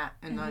big mat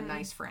and a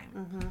nice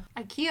frame.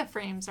 IKEA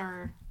frames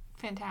are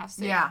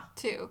fantastic, Yeah.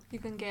 too. You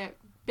can get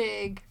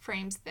big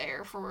frames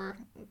there for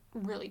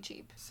really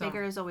cheap. So,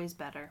 Bigger is always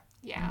better,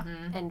 Yeah.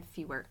 and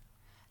fewer.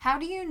 How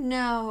do you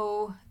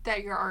know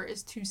that your art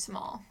is too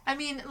small? I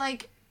mean,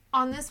 like,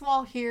 on this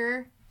wall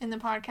here in the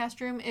podcast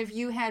room, if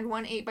you had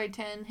one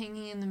 8x10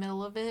 hanging in the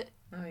middle of it,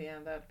 oh yeah,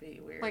 that'd be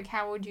weird. like,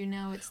 how would you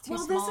know it's too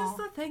Well, small? this is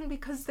the thing,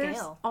 because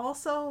Scale.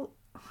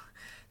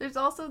 there's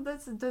also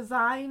this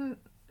design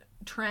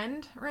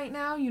trend right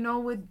now, you know,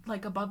 with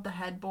like above the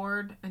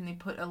headboard, and they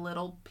put a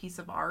little piece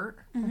of art.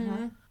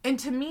 And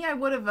to me, I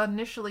would have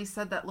initially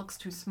said that looks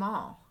too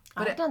small.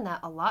 But I've done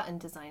that a lot in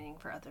designing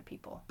for other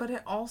people. but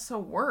it also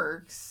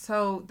works.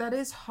 So that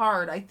is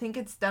hard. I think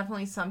it's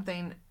definitely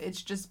something,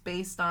 it's just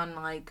based on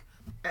like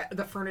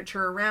the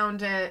furniture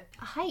around it.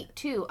 Height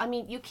too. I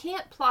mean, you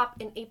can't plop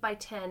an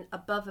 8x10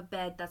 above a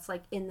bed that's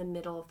like in the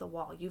middle of the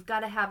wall. You've got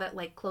to have it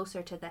like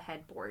closer to the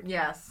headboard.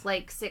 Yes.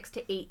 Like 6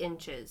 to 8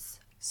 inches.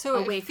 so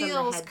away it from the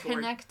feels headboard.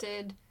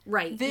 connected.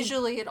 Right.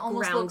 Visually, it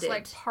almost looks grounded.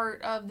 like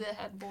part of the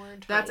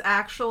headboard. That's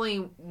actually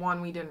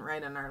one we didn't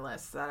write on our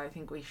list that I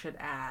think we should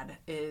add,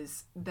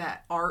 is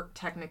that art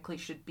technically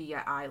should be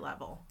at eye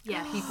level.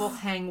 Yes. People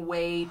hang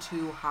way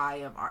too high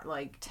of art.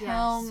 Like,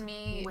 Tell Yes.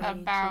 me Way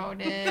about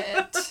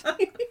it.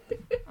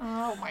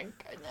 Oh my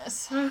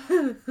goodness.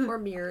 Or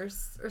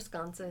mirrors or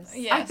sconces.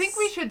 Yes. I think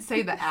we should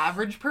say the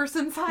average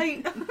person's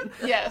height.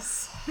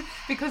 Yes.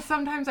 Because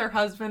sometimes our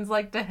husbands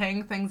like to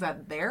hang things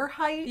at their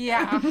height.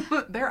 Yeah.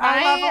 Their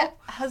eye My level.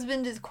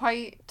 husband is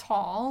quite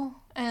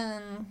tall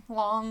and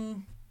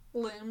long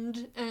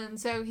limbed, and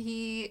so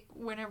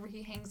whenever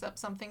he hangs up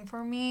something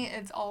for me,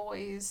 it's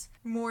always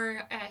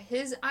more at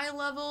his eye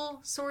level,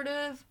 sort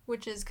of,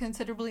 which is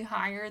considerably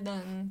higher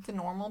than the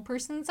normal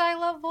person's eye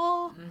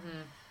level.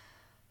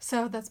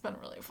 So that's been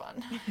really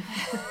fun.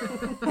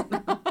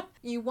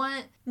 You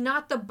want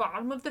not the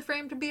bottom of the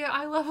frame to be at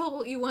eye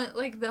level, you want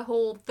like the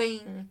whole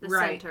thing, The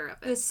Right. center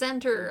of the it.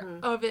 center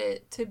of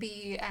it to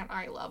be at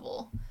eye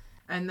level.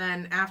 And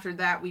then after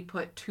that, we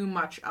put too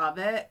much of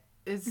it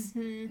is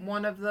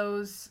one of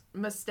those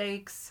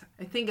mistakes.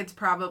 I think it's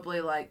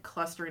probably like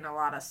clustering a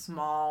lot of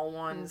small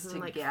ones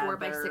Like together.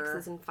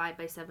 4x6s and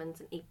 5x7s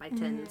and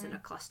 8x10s in a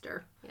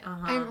cluster.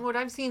 Yeah. And what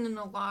I've seen in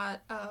a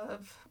lot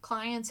of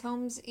clients'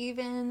 homes,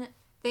 even,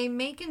 they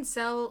make and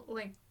sell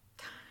like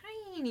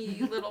tiny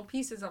little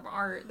pieces of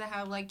art that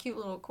have like cute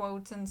little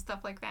quotes and stuff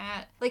like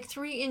that. Like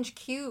 3-inch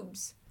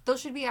cubes. Those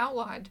should be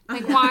outlawed.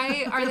 Like,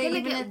 why are they gonna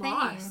even a get thing?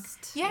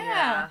 lost. Yeah.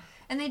 Yeah.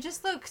 And they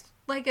just look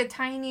like a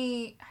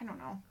tiny, I don't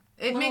know,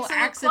 It little makes it look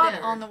accident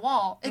cluttered. on the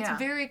wall. It's Yeah.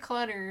 very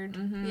cluttered.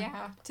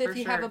 Yeah. So For if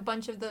you have sure. a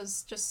bunch of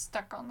those just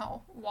stuck on the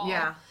wall.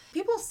 Yeah.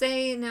 People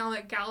say now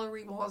that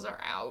gallery walls are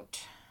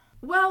out.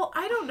 Well,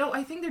 I don't know.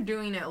 I think they're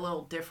doing it a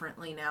little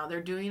differently now.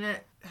 They're doing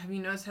it. Have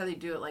you noticed how they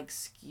do it? Like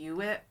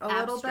skew it a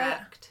little bit.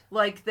 Abstract.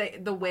 Like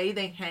the way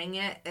they hang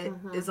it,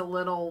 is a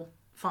little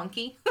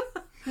funky.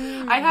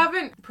 I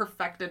haven't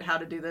perfected how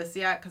to do this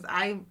yet, because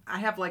I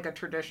have like a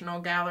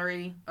traditional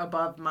gallery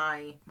above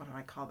my, what do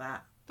I call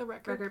that? The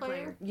record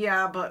player.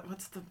 Yeah, but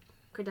what's the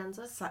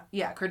Credenza.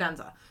 yeah,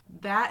 credenza.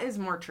 That is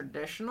more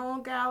traditional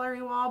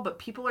gallery wall, but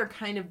people are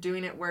kind of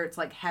doing it where it's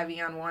like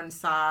heavy on one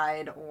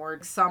side,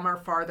 or some are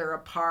farther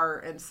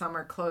apart and some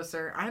are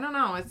closer. I don't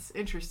know. It's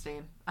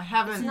interesting. I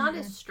haven't. It's not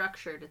as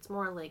structured. It's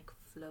more like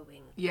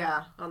flowing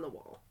Yeah. on the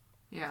wall.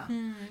 Yeah.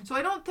 So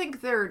I don't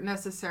think they're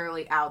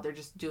necessarily out. They're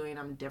just doing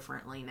them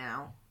differently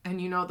now. And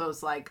you know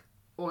those like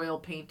oil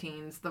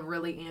paintings, the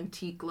really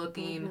antique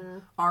looking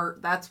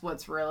art, that's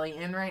what's really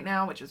in right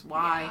now, which is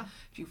why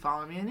if you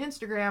follow me on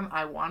Instagram,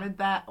 I wanted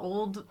that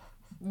old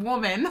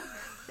woman.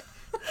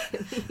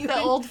 The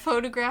old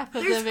photograph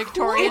of the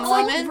Victorian cool.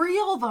 woman. It's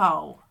real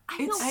though.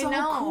 It's I so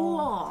know.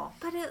 cool.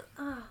 But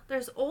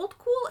there's old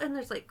cool and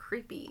there's like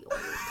creepy old.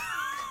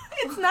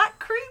 It's not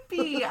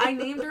creepy. I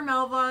named her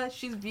Melva.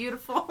 She's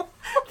beautiful.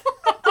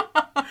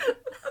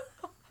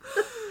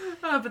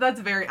 But that's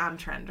very on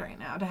trend right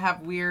now to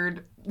have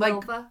weird, like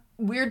Melva?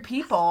 weird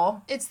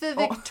people. It's the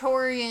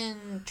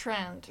Victorian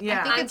trend. Yeah.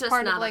 I think I'm it's just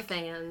part not of like a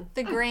fan.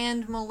 the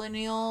grand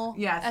millennial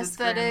Yes, it's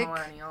very aesthetic,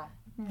 millennial.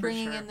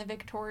 bringing sure. in the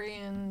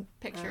Victorian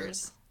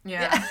pictures.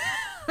 Yeah.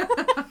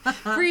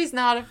 Bree's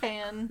not a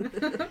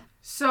fan.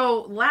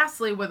 So,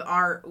 lastly, with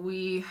art,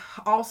 we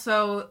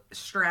also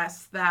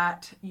stress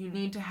that you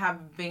need to have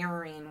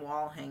varying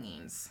wall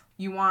hangings.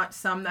 You want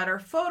some that are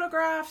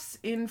photographs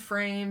in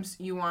frames.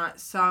 You want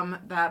some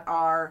that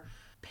are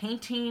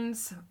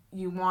paintings.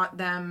 You want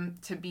them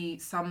to be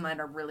some that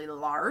are really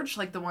large,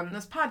 like the one in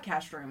this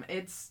podcast room.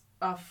 It's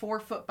a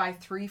 4-foot by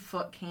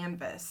 3-foot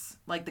canvas,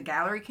 like the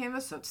gallery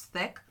canvas, so it's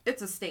thick.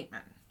 It's a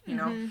statement, you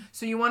know?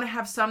 So you want to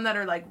have some that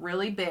are like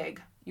really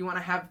big. You want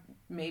to have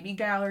maybe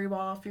gallery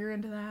wall if you're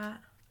into that.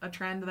 A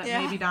trend that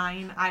may be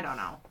dying. I don't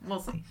know. We'll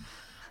see.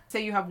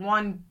 Say you have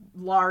one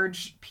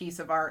large piece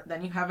of art,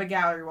 then you have a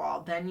gallery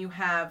wall, then you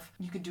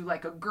could do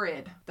like a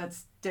grid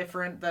that's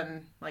different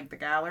than like the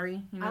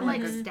gallery. You know, I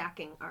like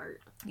stacking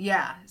art.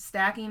 Yeah,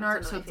 stacking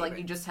art. So my it's like you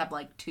favorite. just have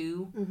like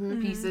two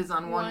pieces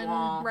on one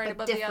wall. right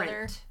But above the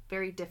other.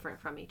 very different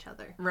from each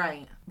other.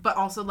 Right. But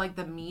also like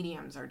the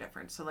mediums are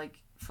different. So like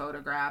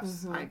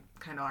photographs, I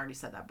kind of already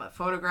said that, but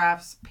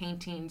photographs,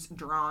 paintings,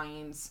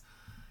 drawings.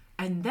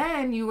 And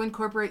then you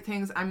incorporate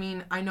things. I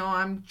mean, I know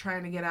I'm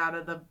trying to get out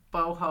of the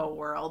boho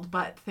world,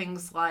 but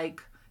things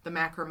like the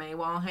macrame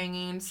wall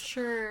hangings.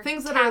 Sure.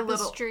 Things that are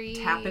little Tapestry.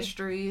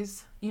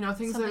 tapestries. You know,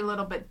 things that are a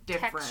little bit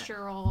different.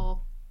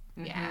 Textural.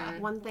 Yeah.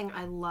 One thing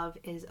I love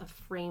is a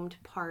framed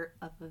part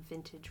of a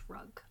vintage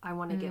rug. I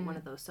want to get one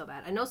of those so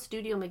bad. I know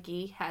Studio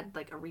McGee had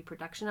like a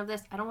reproduction of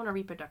this. I don't want a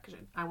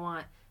reproduction. I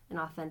want an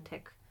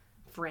authentic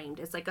framed.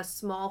 It's like a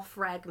small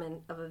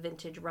fragment of a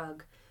vintage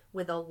rug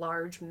with a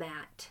large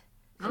mat.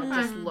 And it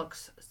just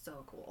looks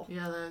so cool.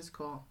 Yeah, that is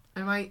cool.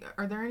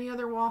 Are there any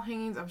other wall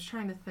hangings? I was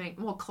trying to think.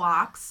 Well,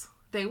 clocks.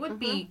 They would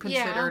be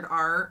considered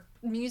art.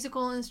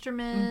 Musical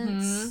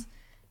instruments,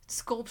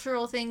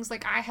 sculptural things.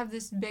 Like I have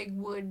this big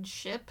wood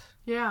ship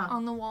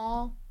on the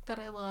wall that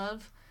I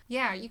love.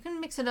 Yeah, you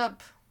can mix it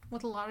up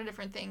with a lot of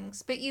different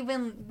things. But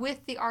even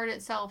with the art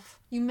itself,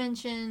 you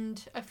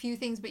mentioned a few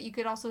things, but you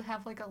could also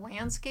have like a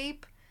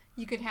landscape.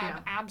 You could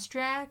have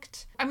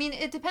abstract. I mean,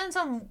 it depends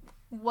on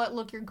what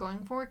look you're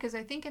going for, because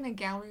I think in a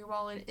gallery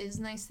wall it is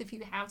nice if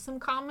you have some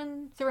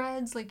common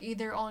threads, like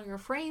either all your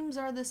frames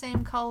are the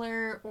same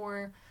color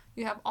or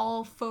you have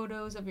all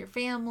photos of your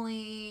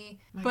family.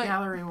 My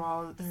gallery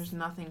wall, there's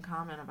nothing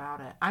common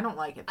about it. I don't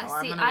like it though.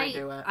 I'm gonna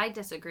redo it. I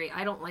disagree.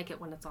 I don't like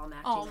it when it's all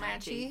matchy. All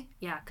matchy?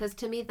 Yeah, because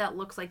to me that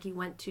looks like you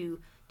went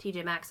to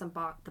TJ Maxx and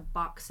bought the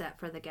box set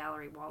for the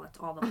gallery wall. It's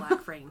all the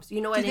black frames.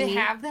 You know what I mean? Do they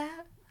have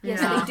that? Yes,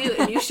 Yeah. they do,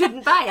 and you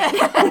shouldn't buy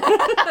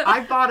it.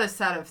 I bought a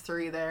set of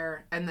 3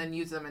 there and then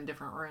use them in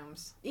different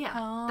rooms. Yeah,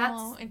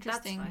 Oh,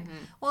 interesting. That's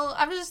fine. Well,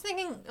 I was just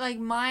thinking, like,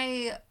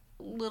 my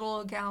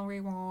little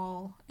gallery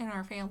wall in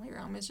our family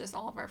room is just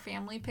all of our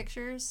family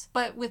pictures.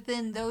 But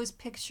within those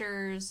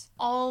pictures,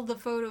 all the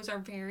photos are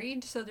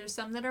varied. So there's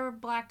some that are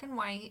black and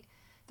white.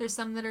 There's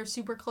some that are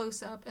super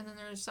close up, and then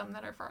there's some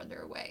that are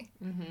farther away.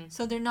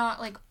 So they're not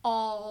like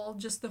all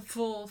just the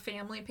full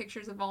family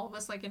pictures of all of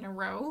us like in a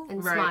row.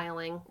 And Right.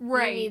 smiling.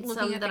 Right, You need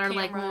looking some at that the are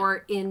like camera.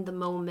 more in the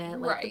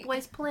moment, like the Right.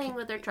 boys playing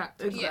with their truck.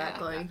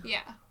 Exactly.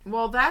 Yeah.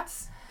 Well,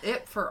 that's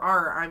it for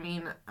art. I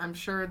mean, I'm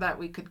sure that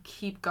we could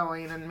keep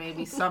going and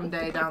maybe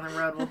someday down the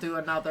road we'll do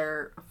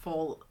another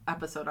full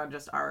episode on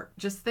just art.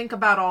 Just think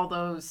about all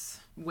those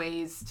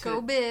ways to...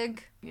 Go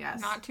big.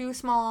 Yes. Not too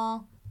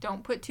small.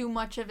 Don't put too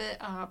much of it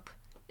up.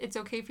 It's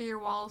okay for your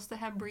walls to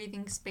have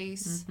breathing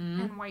space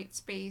and white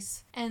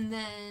space. And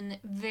then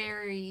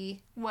vary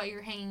what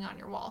you're hanging on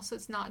your wall so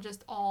it's not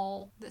just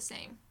all the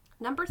same.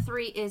 Number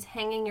 3 is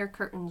hanging your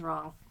curtains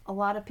wrong. A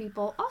lot of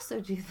people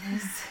also do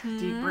this.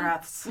 Deep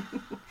breaths.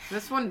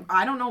 This one,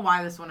 I don't know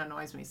why this one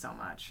annoys me so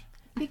much.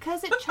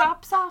 Because it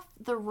chops off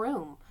the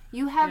room.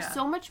 You have Yeah.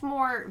 so much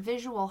more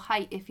visual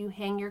height if you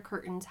hang your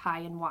curtains high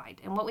and wide.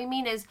 And what we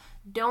mean is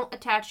don't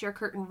attach your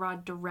curtain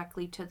rod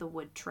directly to the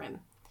wood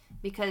trim,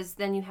 because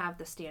then you have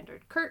the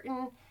standard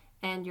curtain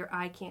and your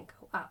eye can't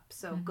go up.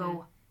 So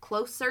go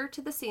closer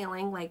to the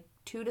ceiling, like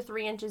 2 to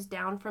 3 inches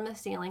down from the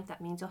ceiling.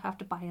 That means you'll have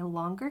to buy a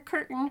longer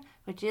curtain,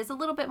 which is a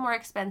little bit more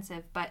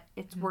expensive, but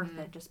it's worth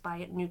it. Just buy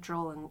it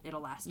neutral and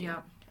it'll last you.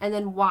 Yep. And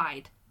then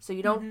wide. So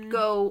you don't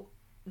go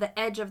the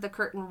edge of the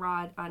curtain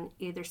rod on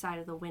either side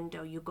of the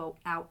window. You go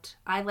out.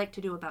 I like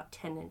to do about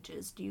 10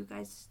 inches. Do you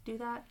guys do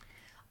that?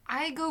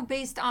 I go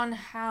based on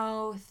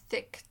how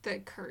thick the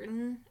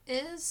curtain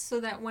is, so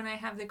that when I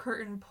have the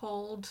curtain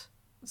pulled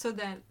so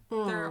that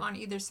they're on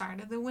either side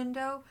of the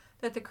window,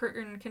 that the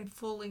curtain can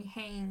fully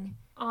hang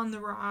on the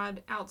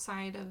rod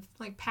outside of,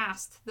 like,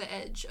 past the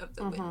edge of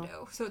the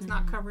window. So it's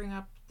not covering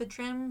up the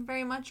trim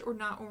very much or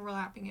not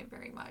overlapping it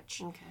very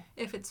much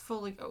if it's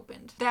fully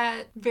opened.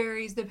 That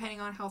varies depending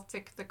on how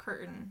thick the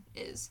curtain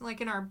is. Like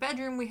in our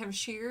bedroom, we have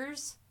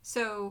shears.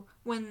 So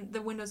when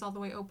the window's all the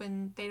way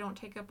open, they don't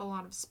take up a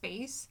lot of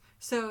space.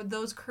 So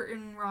those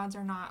curtain rods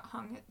are not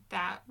hung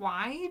that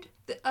wide.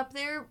 Up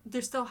there,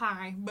 they're still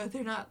high, but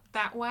they're not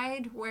that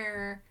wide,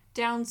 where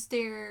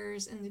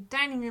downstairs in the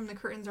dining room, the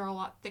curtains are a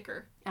lot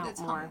thicker.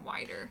 It's hung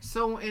wider.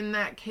 So in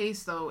that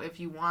case, though, if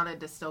you wanted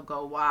to still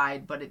go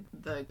wide, but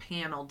the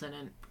panel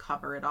didn't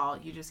cover it all,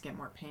 you just get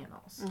more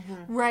panels.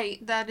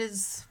 Right. That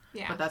is,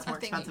 but that's more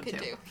expensive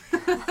too.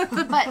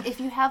 But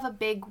if you have a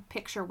big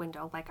picture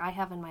window, like I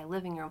have in my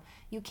living room,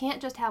 you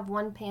can't just have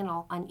one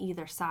panel on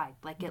either side.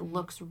 Like it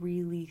looks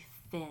really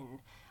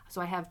thin.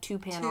 So I have two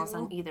panels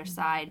on either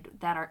side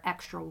that are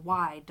extra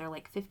wide. They're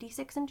like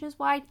 56 inches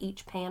wide,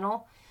 each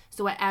panel.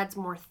 So it adds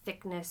more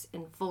thickness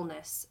and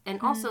fullness. And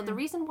also, the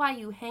reason why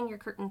you hang your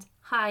curtains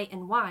high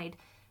and wide,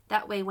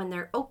 that way when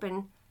they're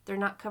open, they're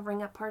not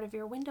covering up part of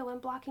your window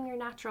and blocking your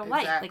natural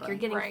light. Like you're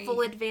getting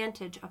full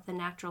advantage of the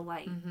natural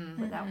light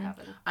without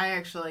having... I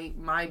actually,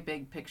 my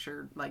big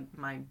picture, like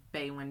my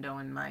bay window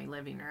in my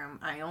living room,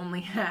 I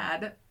only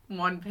had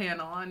one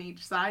panel on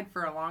each side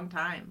for a long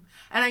time.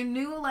 And I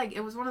knew, like,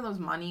 it was one of those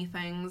money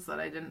things that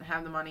I didn't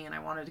have the money and I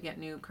wanted to get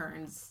new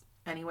curtains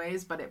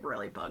anyways, but it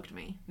really bugged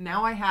me.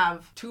 Now I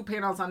have two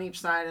panels on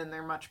each side and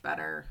they're much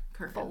better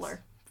curtains.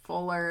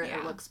 Fuller,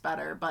 it looks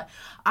better. But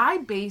I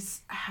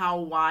base how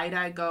wide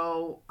I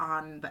go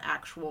on the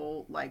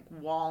actual, like,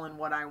 wall and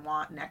what I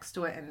want next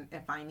to it, and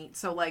if I need...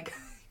 So, like,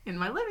 in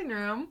my living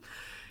room,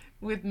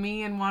 with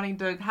me and wanting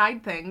to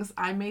hide things,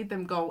 I made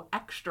them go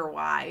extra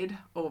wide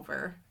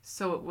over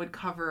so it would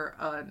cover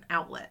an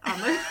outlet on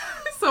the...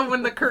 So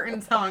when the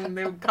curtains hung,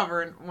 they would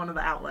cover one of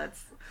the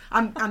outlets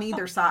on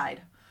either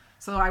side.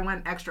 So I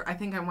went extra. I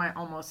think I went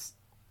almost,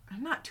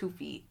 not 2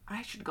 feet.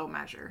 I should go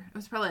measure. It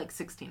was probably like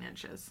 16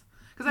 inches.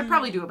 Because I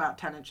probably do about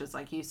 10 inches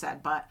like you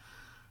said. But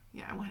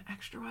yeah, I went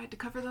extra wide to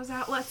cover those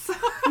outlets.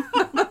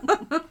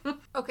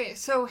 Okay,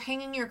 so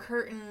hanging your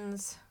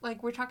curtains,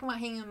 like we're talking about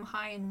hanging them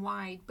high and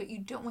wide, but you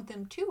don't want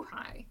them too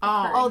high.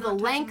 The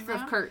length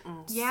of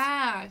curtains.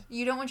 Yeah,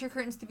 you don't want your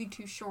curtains to be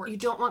too short. You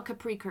don't want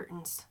capri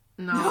curtains.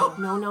 No.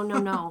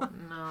 No.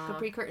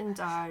 Capri curtains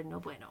are no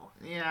bueno.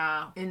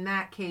 Yeah. In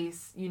that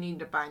case, you need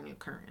to buy new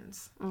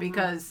curtains.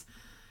 Because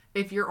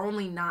if you're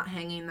only not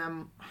hanging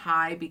them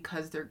high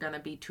because they're going to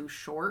be too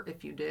short,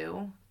 if you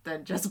do,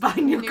 then just buy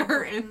new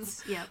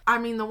curtains. Yep. I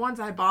mean, the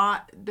ones I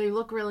bought, they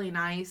look really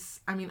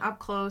nice. I mean, up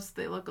close,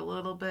 they look a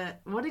little bit...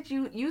 What did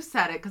you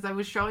said it, because I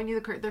was showing you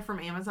the curtain. They're from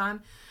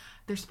Amazon.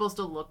 They're supposed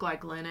to look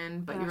like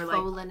linen, but you're like...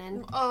 faux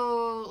linen.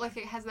 Oh, like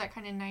it has that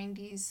kind of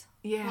 90s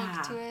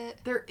look to it.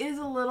 There is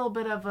a little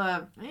bit of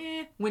a...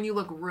 when you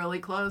look really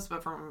close,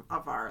 but from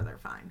afar, they're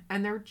fine.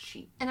 And they're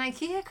cheap. And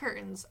IKEA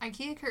curtains.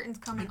 IKEA curtains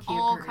come in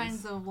all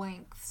kinds of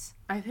lengths.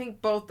 I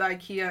think both the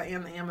IKEA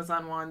and the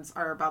Amazon ones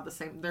are about the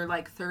same. They're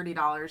like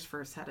 $30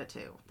 for a set of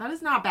two. That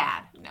is not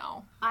bad.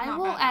 No. I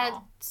will add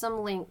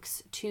some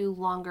links to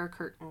longer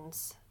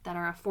curtains that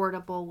are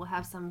affordable. We'll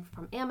have some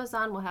from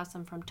Amazon. We'll have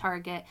some from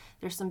Target.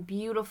 There's some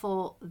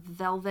beautiful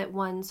velvet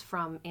ones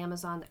from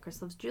Amazon that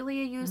Chris Loves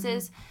Julia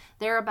uses.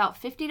 They're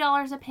about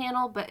 $50 a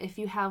panel, but if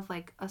you have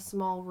like a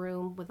small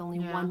room with only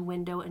one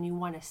window and you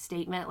want a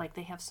statement, like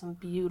they have some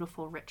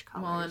beautiful rich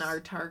colors. Well, in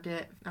our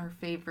Target, our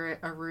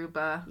favorite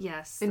Aruba.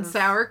 Yes. In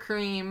sour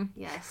cream.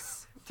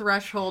 Yes.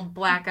 Threshold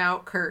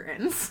blackout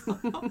curtains.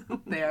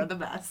 They are the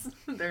best.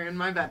 They're in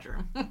my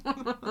bedroom.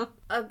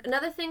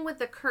 Another thing with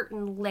the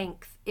curtain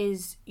length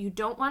is you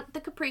don't want the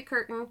capri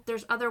curtain.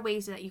 There's other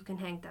ways that you can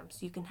hang them.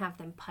 So you can have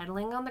them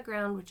puddling on the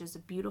ground, which is a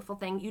beautiful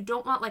thing. You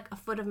don't want like a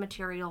foot of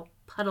material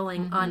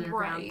puddling on your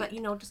ground, but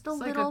just a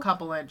little... like a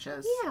couple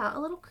inches. Yeah, a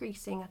little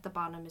creasing at the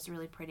bottom is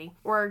really pretty.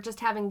 Or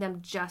just having them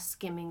just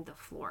skimming the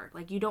floor.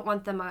 Like you don't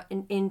want them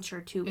an inch or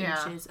 2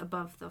 inches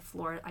above the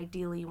floor.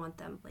 Ideally, you want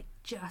them like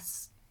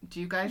just... Do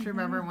you guys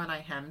remember when I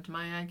hemmed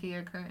my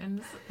IKEA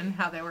curtains and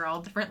how they were all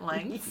different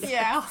lengths?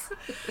 Yeah.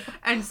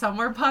 And some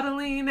were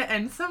puddling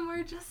and some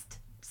were just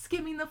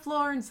skimming the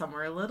floor and some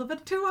were a little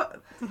bit too...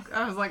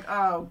 I was like,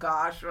 oh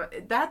gosh.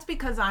 That's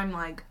because I'm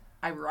like,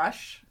 I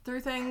rush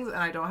through things and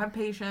I don't have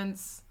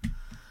patience.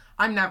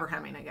 I'm never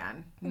hemming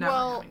again.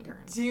 Hemming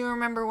curtains. Do you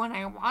remember when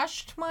I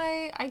washed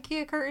my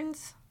IKEA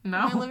curtains in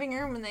my living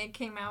room and they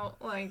came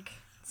out like...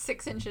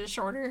 6 inches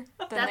shorter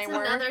than they were.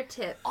 That's another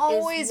tip.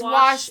 Always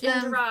wash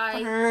them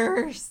dry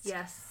first.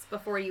 Yes,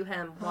 before you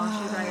hem.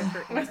 Wash and dry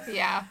your curtains.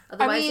 Yeah.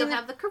 Otherwise, you'll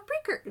have the capri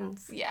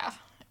curtains. Yeah.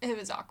 it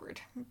was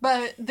awkward.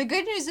 But the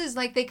good news is,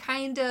 like, they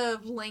kind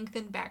of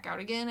lengthened back out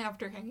again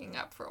after hanging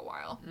up for a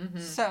while. Mm-hmm.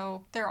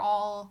 So they're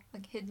all,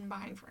 like, hidden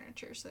behind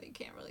furniture so you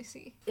can't really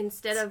see.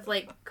 Instead of,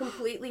 like,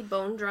 completely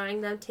bone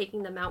drying them,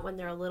 taking them out when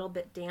they're a little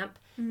bit damp,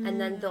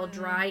 and then they'll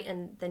dry,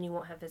 and then you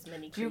won't have as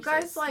many creases. Do you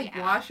guys, like,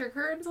 wash your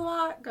curtains a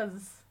lot?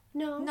 Because...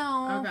 No.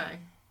 Okay.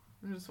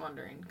 I'm just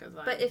wondering, because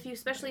But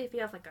especially if you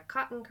have, like, a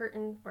cotton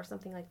curtain or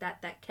something like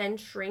that can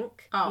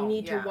shrink, Oh, you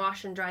need yeah. to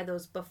wash and dry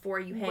those before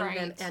you hang them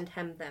Right. and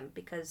hem them,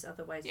 because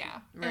otherwise...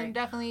 Yeah. Right. And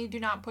definitely do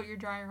not put your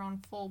dryer on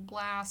full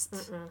blast.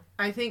 Mm-mm.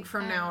 I think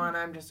from now on,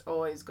 I'm just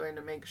always going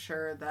to make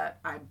sure that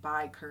I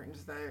buy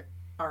curtains that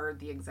are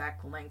the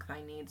exact length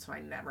I need, so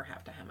I never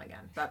have to hem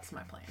again. That's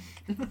my plan.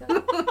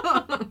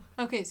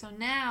 Okay, so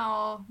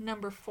now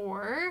number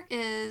 4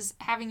 is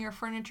having your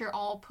furniture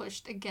all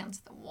pushed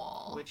against the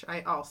wall. Which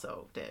I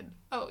also did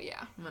Oh,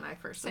 yeah. when I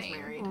first Same. was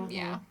married.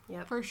 Yeah,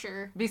 Yep. for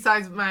sure.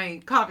 Besides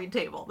my coffee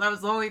table. That was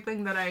the only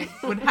thing that I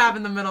would have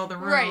in the middle of the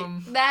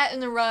room. Right. That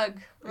and the rug.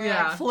 Right,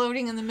 Yeah.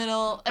 floating in the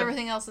middle.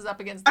 Everything else is up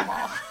against the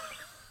wall.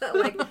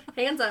 Like,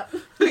 hands up.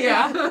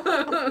 Yeah.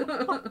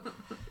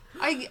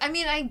 I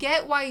mean, I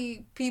get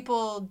why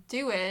people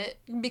do it,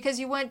 because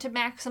you want to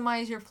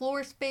maximize your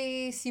floor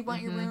space, you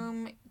want your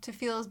room to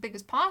feel as big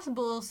as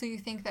possible, so you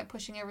think that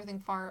pushing everything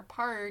far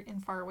apart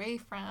and far away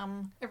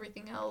from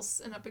everything else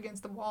and up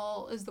against the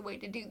wall is the way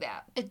to do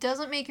that. It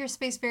doesn't make your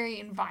space very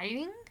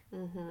inviting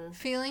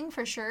feeling,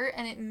 for sure,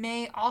 and it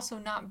may also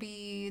not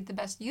be the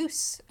best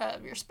use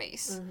of your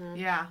space.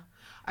 Yeah.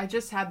 I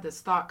just had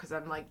this thought because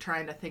I'm like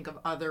trying to think of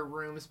other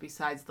rooms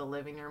besides the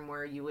living room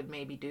where you would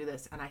maybe do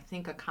this. And I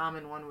think a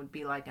common one would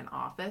be like an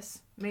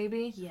office,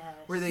 maybe. Yes.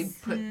 Where they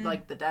put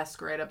like the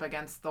desk right up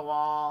against the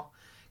wall.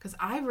 Because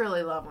I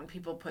really love when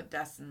people put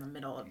desks in the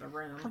middle of the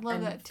room. I love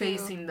and that, too.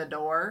 facing the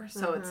door.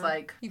 So it's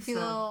like... You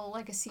feel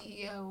like a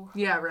CEO.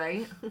 Yeah,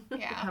 right?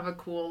 Yeah. Have a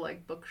cool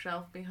like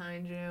bookshelf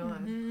behind you.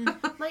 And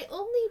My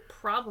only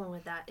problem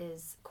with that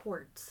is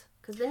cords.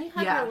 Because then you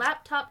have Yeah, your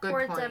laptop good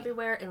cords point.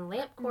 everywhere and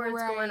lamp cords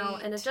going all,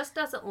 and it Right. just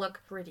doesn't look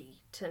pretty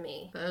to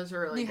me. that is a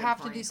really You good have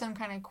point. to do some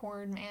kind of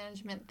cord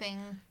management thing.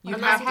 You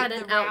Unless have you to- had the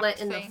an wrap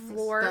outlet in the things.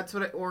 floor. That's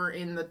what or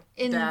in the desk.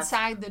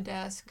 Inside the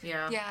desk.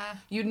 Yeah. Yeah.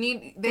 You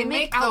need... They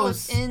make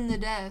outlets in the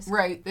desk.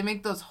 Right. They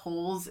make those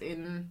holes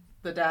in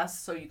the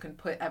desk so you can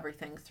put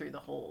everything through the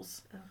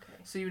holes. Okay.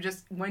 So you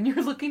just, when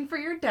you're looking for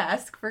your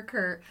desk for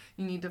Kurt,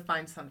 you need to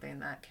find something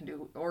that can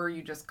do, or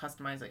you just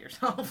customize it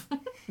yourself.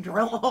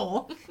 Drill a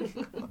hole.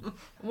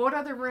 What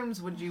other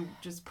rooms would you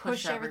just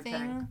push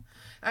everything?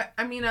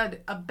 I mean,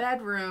 a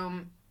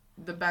bedroom,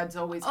 the bed's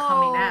always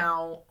coming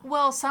out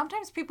Well,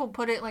 sometimes people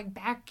put it like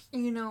back,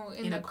 in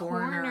in the a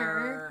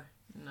corner.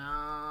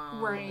 No.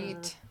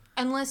 Right.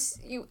 Unless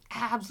you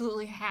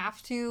absolutely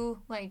have to.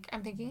 Like,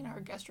 I'm thinking in our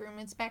guest room,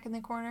 it's back in the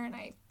corner, and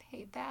I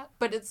hate that.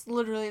 But it's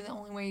literally the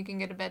only way you can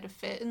get a bed to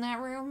fit in that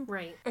room.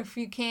 Right. If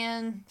you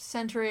can,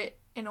 center it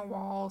in a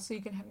wall so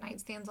you can have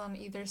nightstands on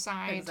either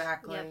side.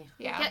 Exactly. Yep.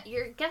 Yeah.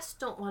 Your guests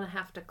don't want to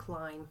have to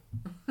climb.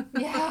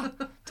 Yeah.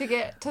 To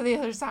get to the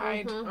other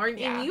side. Or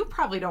Yeah. and you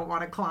probably don't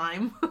want to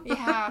climb.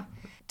 Yeah.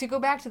 To go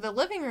back to the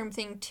living room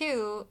thing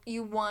too,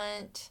 you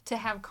want to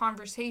have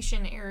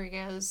conversation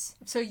areas.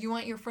 So you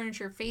want your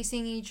furniture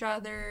facing each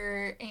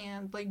other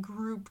and like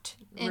grouped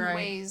in Right.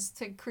 ways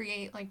to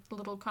create like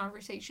little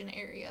conversation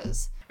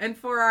areas. And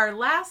for our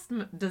last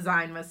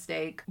design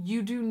mistake,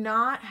 you do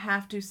not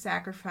have to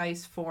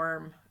sacrifice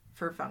form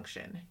for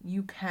function.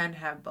 You can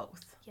have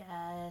both.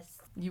 Yes.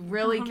 You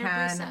really 100%.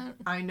 can.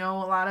 I know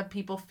a lot of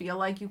people feel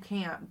like you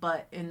can't,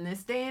 but in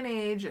this day and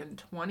age, in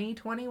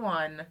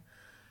 2021,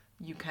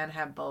 you can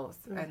have both,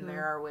 and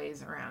there are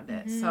ways around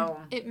it. So,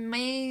 It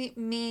may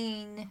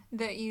mean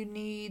that you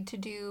need to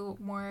do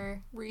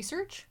more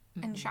research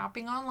and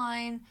shopping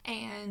online,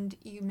 and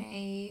you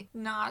may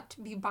not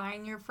be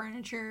buying your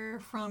furniture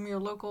from your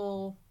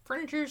local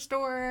furniture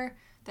store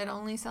that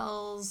only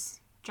sells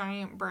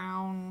giant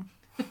brown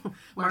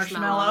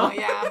marshmallow. Oh,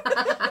 yeah.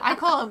 I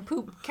call them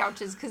poop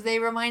couches because they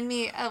remind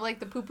me of like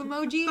the poop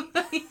emoji.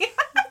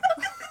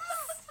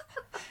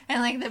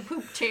 And like the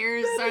poop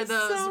chairs are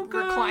those so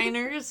good.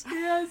 recliners.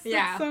 Yes,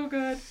 Yeah. it's so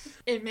good.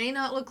 It may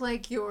not look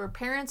like your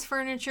parents'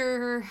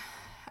 furniture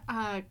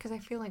because I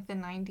feel like the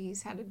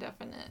 90s had a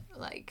definite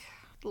like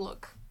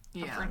look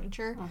of Yeah.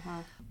 furniture.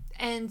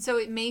 And so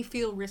it may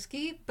feel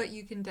risky, but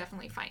you can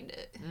definitely find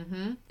it.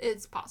 Mm-hmm.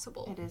 It's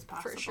possible. It is For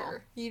possible.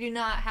 sure. You do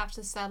not have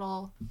to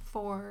settle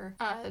for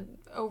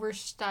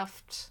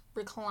overstuffed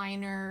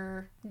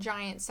recliner,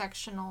 giant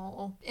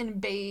sectional, in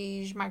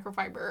beige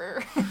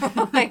microfiber.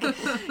 Like,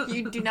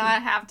 you do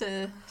not have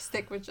to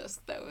stick with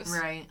just those.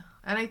 Right.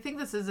 And I think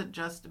this isn't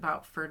just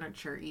about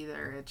furniture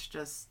either. It's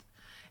just,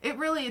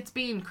 it's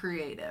being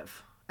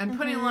creative. And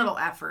putting a little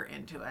effort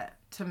into it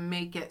to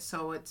make it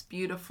so it's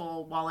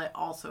beautiful while it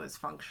also is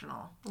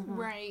functional.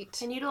 Right.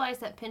 And utilize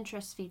that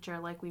Pinterest feature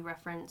like we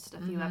referenced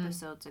a few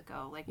episodes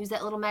ago. Like use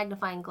that little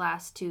magnifying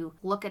glass to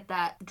look at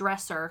that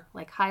dresser,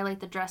 like highlight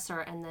the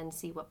dresser and then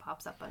see what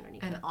pops up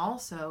underneath And it.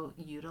 also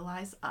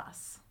utilize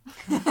us.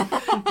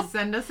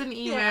 Send us an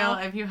email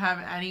if you have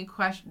any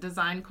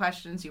design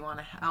questions, you want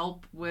to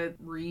help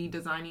with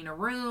redesigning a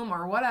room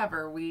or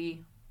whatever.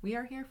 We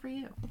are here for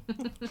you.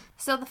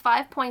 So the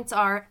 5 points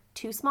are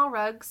too small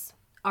rugs,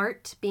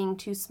 art being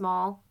too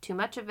small, too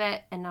much of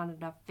it, and not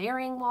enough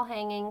varying wall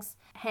hangings,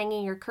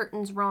 hanging your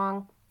curtains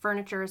wrong,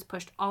 furniture is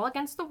pushed all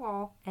against the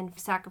wall, and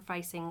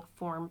sacrificing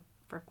form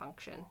for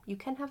function. You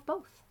can have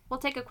both. We'll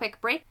take a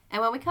quick break,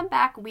 and when we come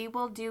back, we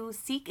will do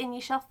Seek and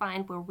Ye Shall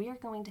Find, where we are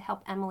going to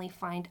help Emily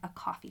find a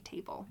coffee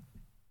table.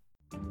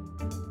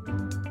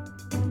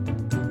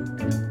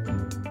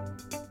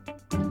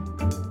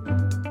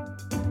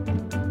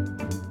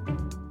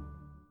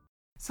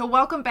 So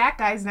welcome back,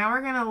 guys. Now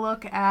we're going to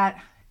look at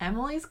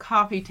Emily's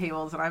coffee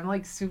tables, and I'm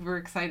like super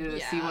excited to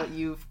see what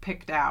you've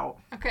picked out.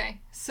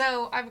 Okay,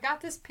 so I've got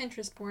this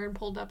Pinterest board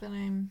pulled up and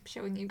I'm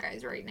showing you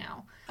guys right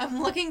now.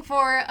 I'm looking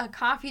for a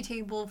coffee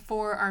table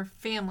for our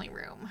family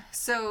room.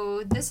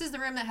 So this is the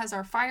room that has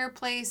our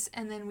fireplace,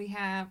 and then we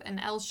have an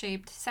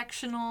L-shaped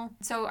sectional.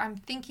 So I'm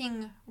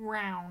thinking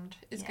round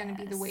is going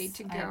to be the way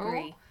to go. I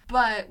agree.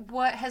 But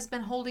what has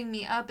been holding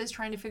me up is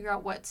trying to figure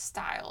out what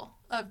style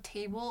of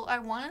table I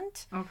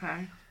want.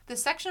 Okay. The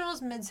sectional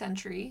is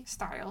mid-century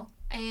style,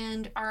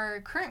 and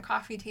our current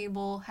coffee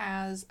table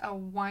has a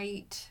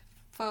white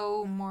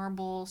faux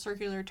marble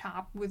circular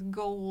top with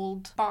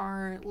gold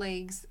bar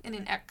legs in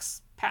an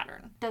X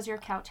pattern. Does your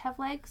couch have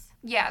legs?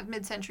 Yeah,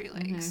 mid-century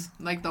legs.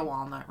 Like the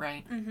walnut,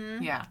 right?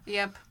 Mm-hmm. Yeah.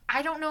 Yep.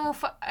 I don't know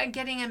if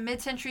getting a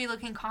mid-century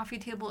looking coffee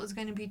table is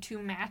going to be too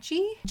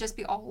matchy. Just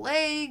be all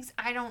legs.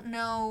 I don't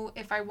know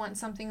if I want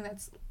something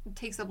that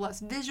takes up less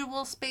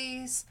visual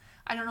space.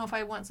 I don't know if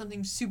I want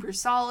something super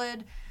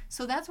solid.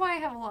 So that's why I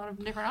have a lot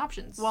of different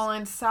options. Well,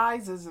 and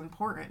size is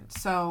important.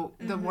 So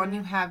the one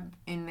you have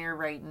in there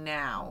right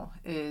now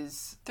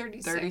is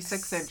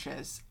 36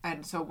 inches.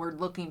 And so we're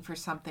looking for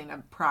something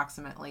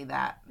approximately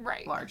that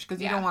large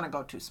because you don't want to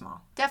go too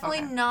small.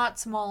 Definitely not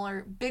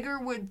smaller. Bigger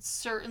would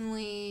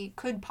certainly,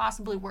 could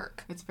possibly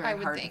work. It's very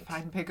hard to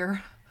find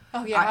bigger.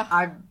 Oh, yeah.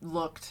 I've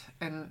looked,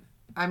 and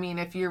I mean,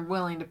 if you're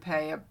willing to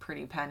pay a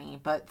pretty penny,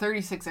 but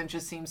 36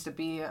 inches seems to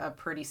be a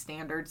pretty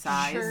standard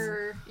size.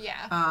 Sure,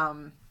 yeah.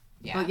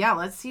 But yeah,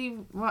 let's see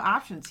what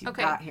options you've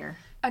got here.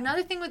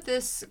 Another thing with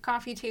this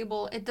coffee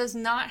table, it does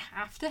not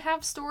have to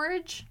have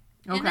storage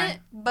in it,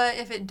 but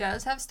if it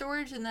does have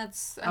storage, then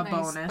that's a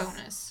nice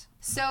bonus.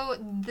 So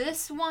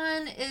this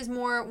one is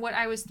more what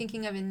I was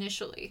thinking of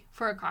initially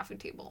for a coffee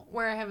table,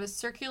 where I have a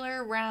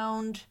circular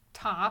round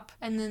top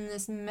and then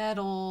this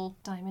metal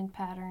diamond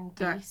pattern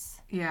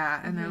base.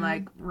 Yeah, and they're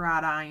like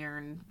wrought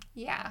iron.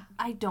 Yeah.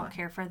 I don't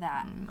care for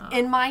that. No.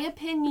 In my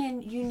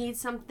opinion, you need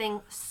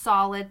something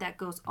solid that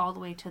goes all the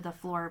way to the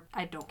floor.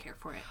 I don't care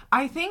for it.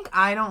 I think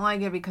I don't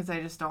like it because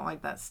I just don't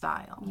like that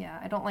style. Yeah,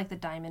 I don't like the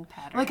diamond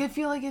pattern. Like, I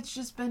feel like it's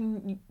just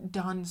been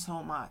done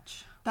so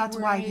much. That's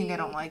why I think I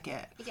don't like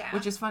it. Yeah.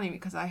 Which is funny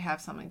because I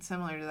have something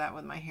similar to that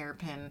with my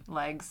hairpin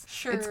legs.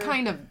 Sure. It's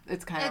kind of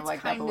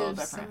like that, but a little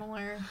different.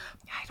 Similar.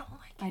 I don't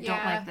like it. I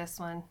don't like this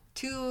one.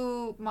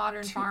 Too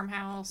modern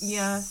farmhouse.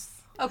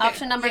 Yes. Okay.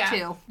 Option number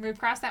 2. We've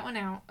crossed that one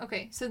out.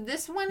 Okay, so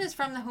this one is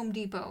from the Home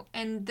Depot,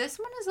 and this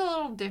one is a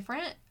little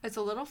different. It's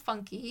a little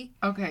funky.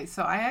 Okay,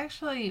 so I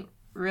actually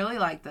really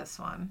like this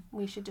one.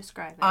 We should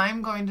describe it.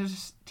 I'm going to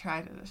just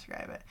try to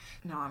describe it.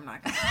 No, I'm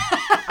not going to.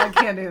 I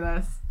can't do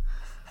this.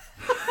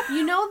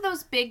 You know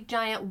those big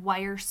giant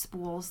wire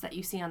spools that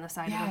you see on the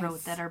side of the road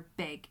that are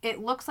big? It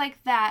looks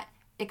like that,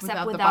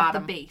 except without the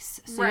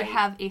base. So you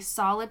have a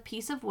solid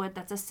piece of wood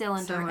that's a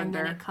cylinder, and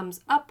then it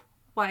comes up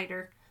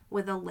wider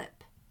with a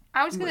lip.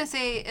 I was going to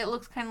say it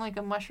looks kind of like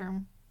a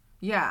mushroom.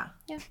 Yeah.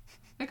 Yeah.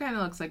 It kind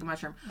of looks like a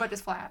mushroom. But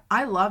it's flat.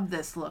 I love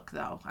this look,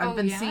 though. I've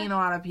been seeing a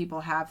lot of people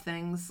have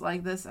things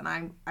like this, and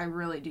I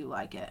really do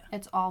like it.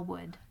 It's all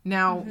wood.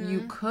 Now,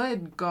 you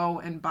could go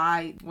and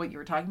buy what you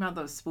were talking about,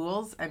 those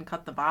spools, and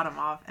cut the bottom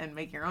off and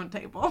make your own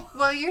table.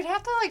 Well, you'd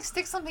have to, like,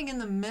 stick something in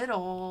the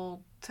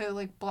middle to,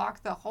 like,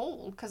 block the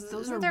hole. Because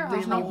those isn't are there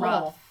really a hole?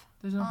 rough.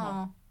 There's no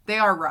hole. They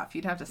are rough.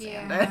 You'd have to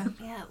sand it.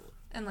 Yeah.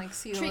 And, like,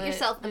 seal Treat it.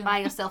 yourself and buy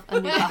yourself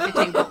a new coffee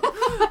table.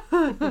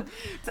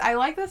 I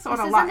like this one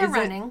a This lot. isn't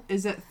running.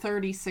 Is it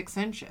 36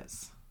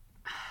 inches?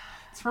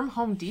 It's from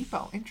Home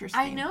Depot. Interesting.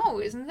 I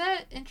know. Isn't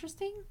that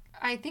interesting?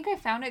 I think I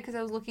found it because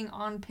I was looking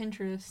on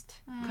Pinterest.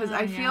 Because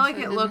I feel like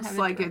it looks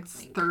like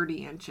it's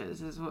 30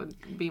 inches is would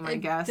be my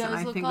guess. And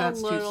I think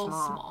that's too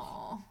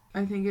small.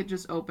 I think it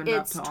just opened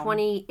up to It's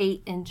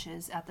 28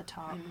 inches at the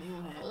top.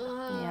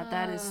 Yeah,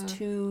 that is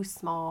too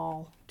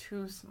small.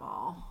 Too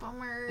small.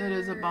 Bummer. It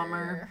is a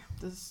bummer.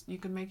 You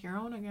can make your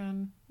own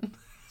again.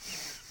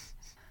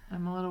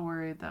 I'm a little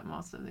worried that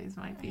most of these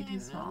might be too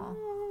small.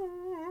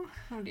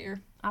 Oh dear.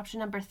 Option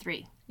number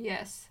 3.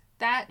 Yes.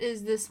 that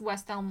is this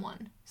West Elm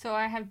one. So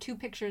I have 2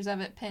 pictures of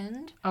it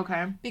pinned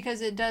Okay.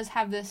 because it does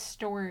have this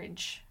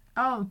storage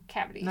Oh,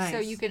 cavity. nice. So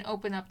you can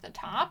open up the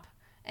top.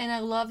 And I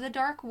love the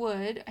dark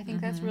wood. I think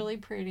that's really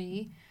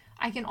pretty.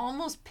 I can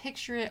almost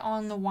picture it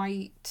on the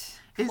white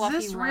fluffy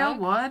is this rug. real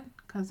wood?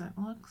 Because it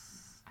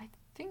looks... I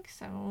think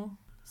so.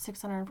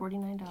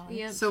 $649.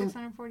 Yep, So-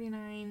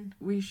 $649.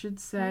 We should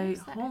say, What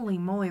is that? holy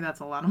moly, that's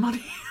a lot of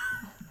money.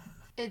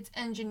 It's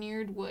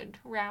engineered wood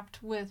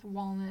wrapped with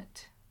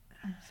walnut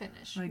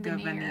finish. Like a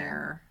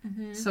veneer.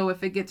 Mm-hmm. So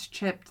if it gets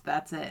chipped,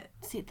 that's it.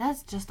 See,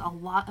 that's just a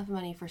lot of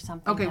money for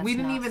something. Okay, that's we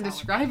didn't not even solid.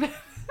 describe it.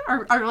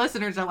 Our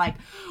listeners are like,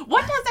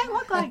 what does that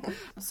look like?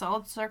 A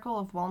solid circle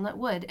of walnut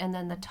wood, and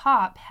then the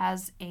top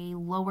has a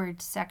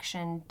lowered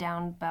section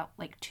down about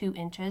like 2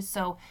 inches.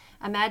 So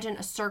imagine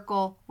a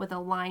circle with a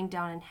line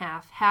down in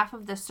half. Half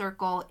of the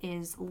circle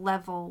is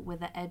level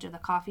with the edge of the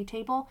coffee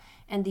table,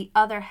 and the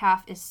other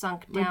half is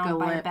sunk Like a down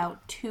by lip.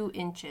 about 2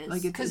 inches. Like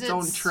it's Because its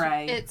own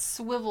tray. It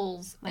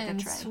swivels Like a and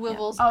tray, yeah.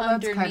 swivels Oh, that's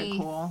underneath. kinda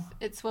cool.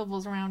 It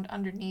swivels around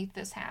underneath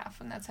this half,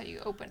 and that's how you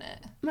open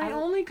it. My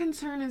only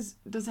concern is,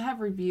 does it have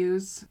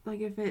reviews?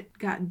 Like if it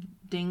got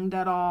dinged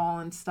at all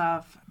and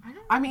stuff.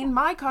 I mean,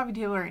 my coffee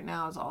table right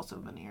now is also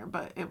veneer,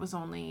 but it was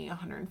only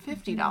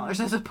 $150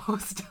 as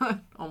opposed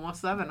to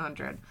almost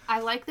 $700. I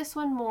like this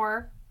one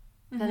more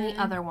than the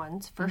other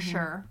ones, for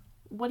sure.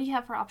 What do you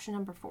have for option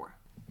number 4?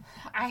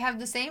 I have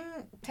the same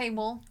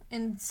table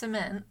in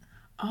cement.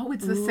 Oh,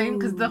 it's the same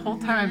because the whole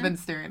time I've been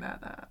staring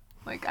at that.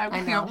 Like I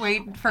know. can't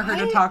wait for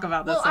her to talk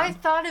about this Well, one. I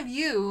thought of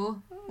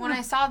you when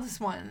I saw this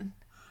one.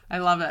 I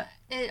love it.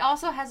 It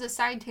also has a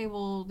side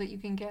table that you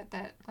can get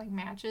that like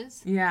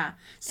matches. Yeah.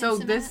 So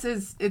cement? this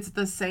is, it's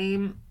the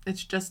same.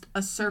 It's just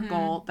a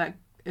circle that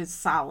is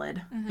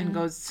solid and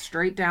goes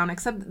straight down,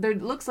 except there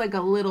looks like a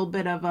little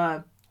bit of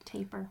a,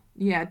 Taper.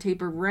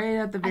 taper right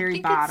at the I very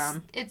think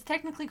bottom. It's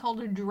technically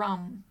called a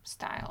drum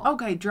style.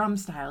 Okay, drum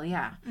style,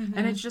 yeah.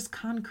 And it's just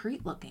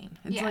concrete looking.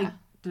 It's Yeah. like,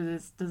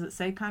 does it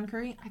say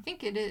concrete? I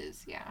think it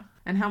is, yeah.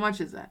 And how much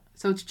is that?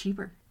 So it's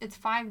cheaper. It's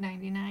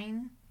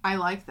 $5.99. I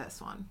like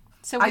this one.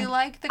 So we I-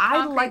 like the I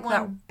concrete like one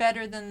that-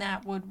 better than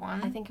that wood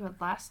one. I think it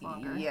would last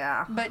longer.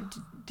 Yeah. But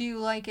do you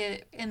like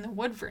it in the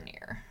wood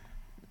veneer?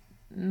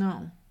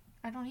 No.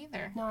 I don't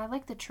either. No, I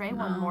like the tray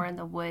one more in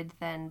the wood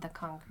than the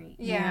concrete.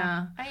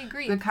 Yeah, I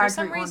agree. The For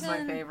some concrete one's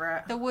reason, my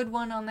favorite. the wood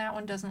one on that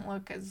one doesn't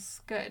look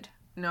as good.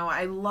 No,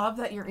 I love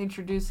that you're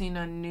introducing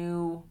a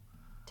new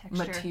Texture.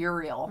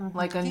 material.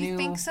 Like a Do new... you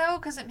think so?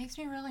 Because it makes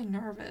me really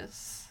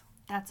nervous.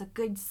 That's a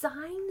good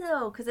sign,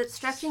 though, because it's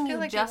stretching feel you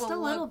like it just will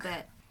a little look-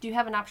 bit. Do you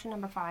have an option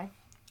number 5?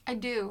 I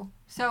do.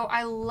 So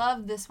I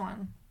love this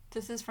one.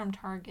 This is from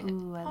Target.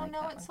 Ooh, I oh like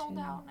no, that it's one sold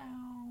too. out now.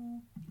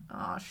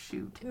 Oh,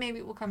 shoot. Maybe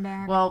it will come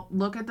back. Well,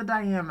 look at the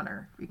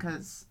diameter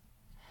because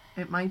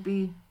it might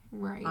be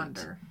right.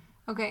 under.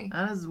 Okay.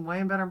 That is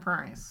way better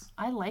price.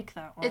 I like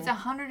that one. It's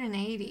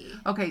 180.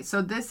 Okay,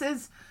 so this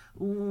is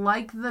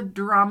like the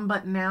drum,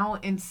 but now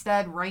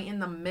instead right in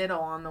the middle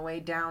on the way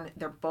down,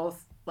 they're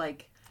both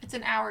like It's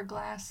an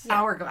hourglass.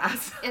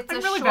 hourglass. It's I'm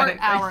a really short bad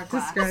at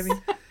hourglass.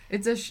 describing.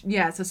 It's a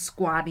it's a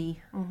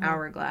squatty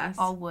hourglass.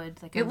 all wood.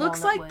 Like a It looks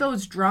walnut like wood.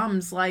 those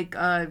drums, like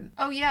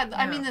Oh yeah,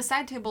 I mean the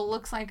side table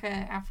looks like an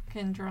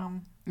African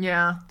drum,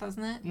 yeah,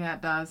 doesn't it? yeah,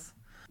 it does.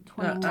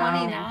 29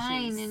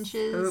 29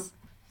 inches.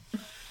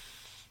 Oop.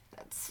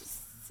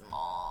 That's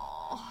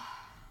small.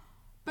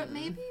 But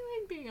maybe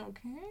we'd be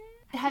okay.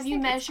 Have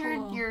you think it's measured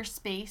cool. your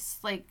space,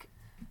 like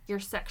your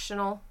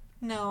sectional?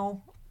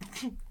 No.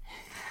 I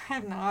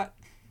have not.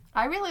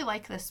 I really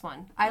like this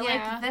one. I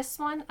Yeah. like this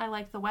one. I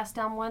like the West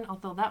Elm one,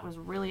 although that was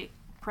really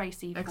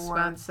pricey for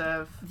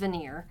Expensive.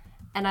 veneer.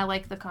 And I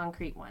like the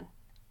concrete one.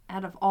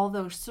 Out of all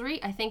those 3,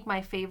 I think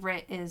my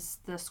favorite is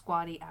the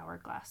squatty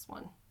hourglass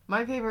one.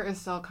 My favorite is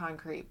still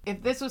concrete.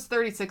 If this was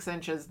 36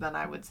 inches, then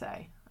I would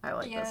say I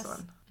like Yes. this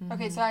one.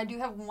 Okay, so I do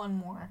have one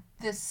more.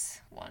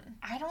 This one.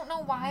 I don't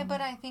know why, but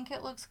I think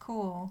it looks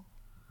cool.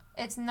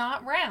 It's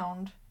not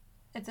round.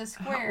 It's a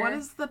square. What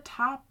is the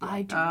top?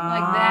 I do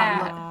like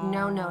that.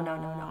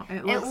 No.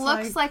 It It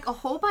looks like a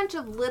whole bunch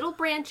of little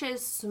branches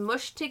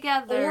smushed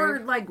together. Or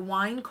like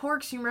wine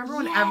corks. You remember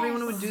when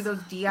everyone would do those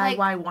DIY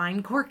Like-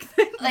 wine cork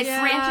things? like Yeah.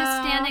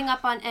 branches standing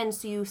up on end,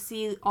 so you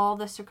see all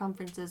the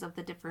circumferences of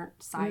the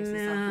different sizes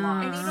of And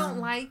logs. you don't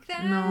like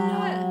that?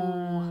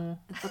 No.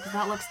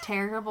 That looks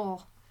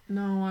terrible.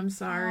 No, I'm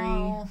sorry.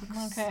 Oh,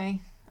 okay.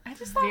 I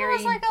just thought very it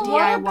was like a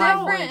DIY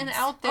little different and woods.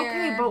 out there.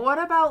 Okay, but what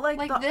about like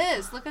the...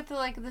 this. Look at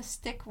the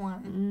stick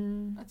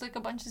one. It's like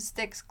a bunch of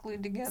sticks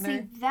glued together. See,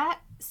 that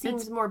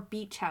seems more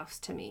beach house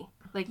to me.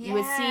 Like you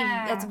would see,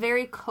 Yeah. that's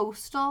very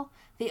coastal.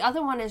 The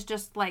other one is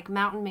just like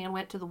mountain man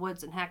went to the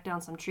woods and hacked down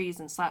some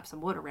trees and slapped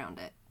some wood around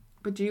it.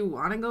 But do you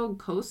want to go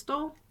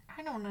coastal?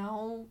 I don't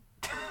know.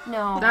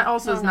 No, That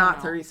also no, is no, not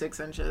no. 36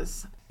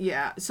 inches.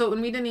 Yeah. So,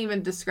 and we didn't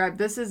even describe,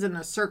 this isn't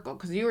a circle,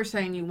 because you were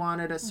saying you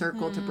wanted a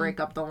circle to break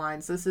up the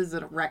lines. This is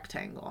a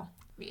rectangle.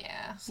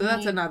 Yeah. So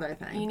that's You- another You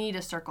thing. need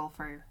a circle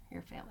for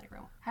your family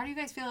room. How do you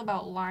guys feel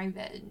about live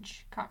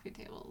edge coffee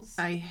tables?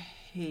 I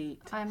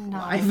hate I'm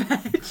not live a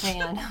edge.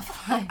 fan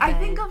of live I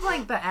think edge. of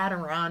like the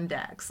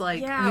Adirondacks.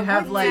 Like Yeah, you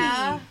have what- like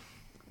Yeah.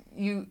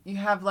 you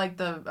have like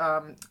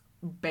the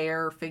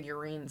bear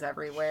figurines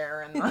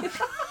everywhere and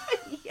the,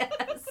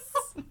 Yes.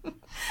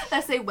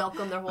 As they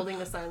welcome, they're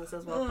holding a sign that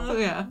says welcome.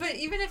 yeah. But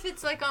even if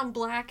it's like on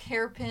black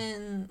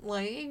hairpin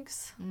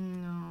legs,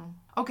 No.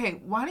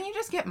 Okay, why don't you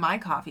just get my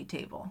coffee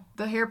table?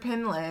 The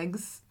hairpin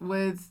legs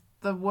with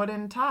the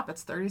wooden top.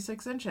 It's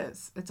 36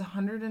 inches. It's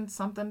 $100 and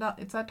something.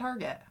 It's at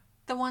Target.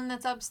 the one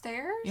that's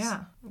upstairs?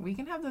 Yeah, we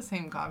can have the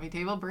same coffee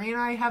table. Brie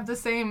and I have the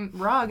same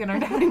rug in our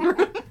dining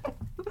room.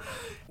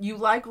 You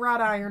like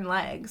wrought iron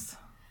legs.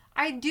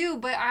 I do,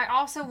 but I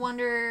also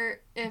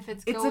wonder if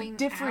it's It's going a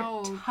different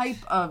out type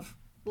of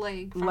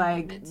leg from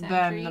leg mid-century.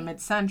 than the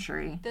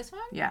mid-century. This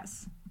one?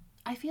 Yes.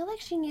 I feel like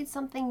she needs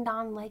something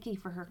non-leggy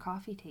for her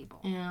coffee table.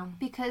 Yeah.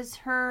 Because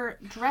her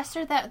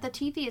dresser that the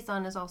TV is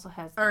on also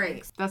has All right,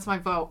 legs. that's my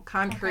vote.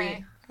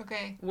 Concrete.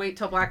 Okay. Wait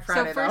till Black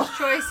Friday, So first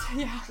though. choice,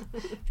 yeah.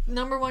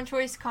 Number 1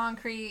 choice,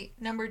 concrete.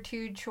 Number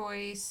 2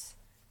 choice,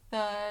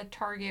 the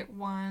Target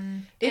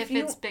one, if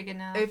you- it's big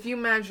enough. If you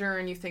measure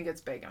and you think it's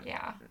big enough.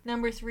 Yeah.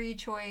 Number 3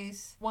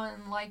 choice,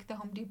 one like the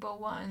Home Depot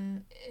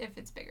one, if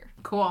it's bigger.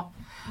 Cool.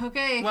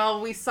 Okay. Well,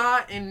 we saw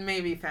it and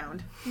maybe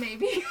found.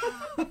 Maybe.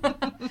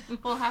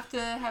 We'll have to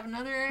have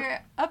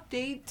another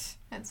update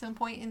at some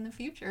point in the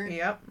future.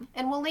 Yep.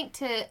 And we'll link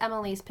to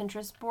Emily's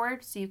Pinterest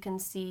board so you can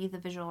see the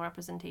visual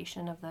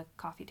representation of the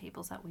coffee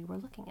tables that we were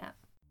looking at.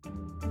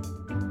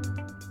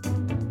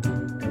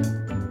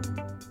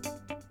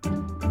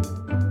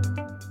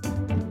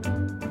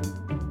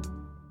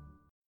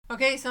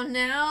 Okay, so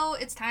now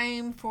it's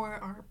time for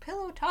our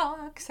Pillow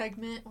Talk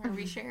segment where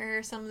we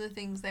share some of the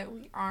things that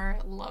we are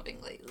loving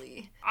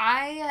lately.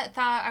 I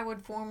thought I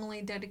would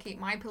formally dedicate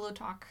my Pillow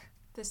Talk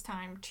this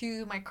time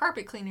to my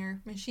carpet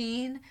cleaner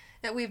machine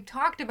that we've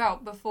talked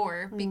about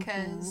before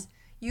because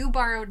you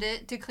borrowed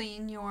it to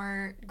clean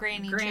your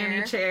granny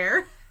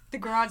chair, the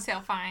garage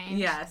sale find.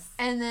 Yes.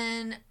 And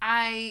then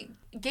I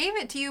gave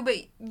it to you, but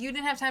you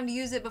didn't have time to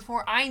use it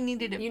before I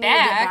needed it You need to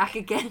get back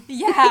again.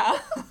 Yeah.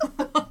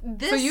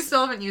 This, So you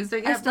still haven't used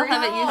it yet? I still Brie?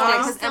 haven't used No, it I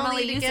because still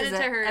Emily need to get uses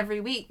it to it her. every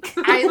week.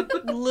 I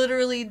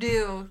literally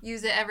do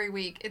use it every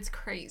week. It's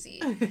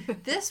crazy.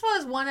 This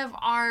was one of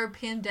our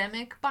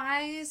pandemic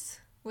buys,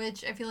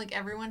 which I feel like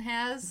everyone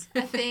has.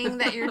 A thing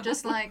that you're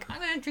just like, I'm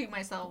going to treat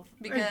myself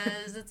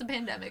because it's a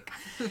pandemic.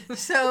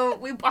 So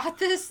we bought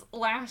this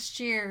last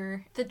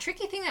year. The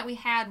tricky thing that we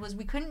had was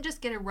we couldn't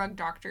just get a rug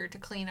doctor to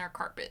clean our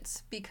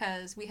carpets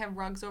because we have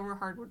rugs over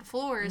hardwood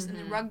floors and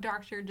the rug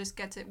doctor just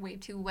gets it way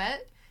too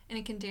wet and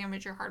it can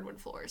damage your hardwood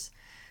floors.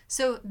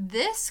 So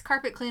this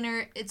carpet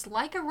cleaner, it's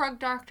like a rug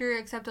doctor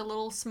except a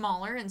little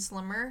smaller and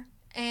slimmer,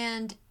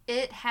 and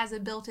it has a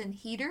built-in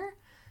heater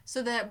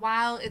so that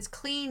while it's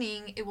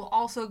cleaning, it will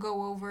also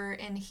go over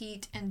and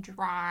heat and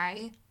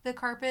dry the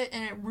carpet,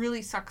 and it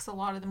really sucks a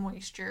lot of the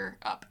moisture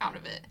up out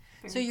of it.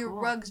 So your cool.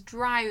 rugs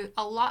dry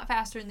a lot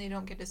faster and they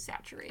don't get as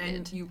saturated.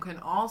 And you can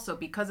also,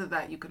 because of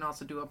that, you can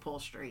also do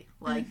upholstery,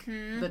 like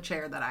the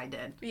chair that I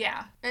did.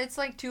 Yeah, it's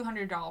like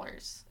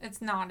 $200.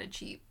 It's not a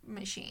cheap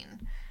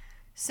machine.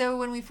 So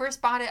when we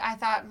first bought it, I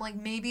thought like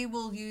maybe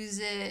we'll use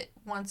it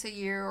once a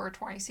year or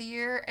twice a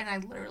year, and I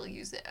literally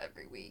use it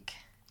every week.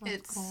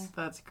 It's cool.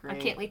 That's great. I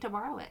can't wait to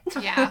borrow it.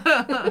 yeah,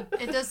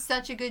 it does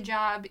such a good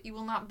job. You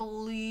will not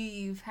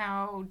believe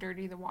how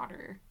dirty the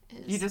water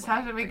is. You just when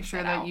have it to make brings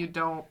sure it that out. you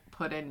don't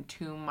put in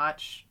too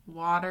much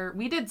water.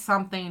 We did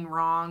something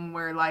wrong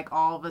where, like,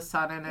 all of a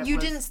sudden it You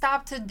was... didn't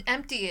stop to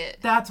empty it,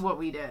 That's what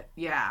we did.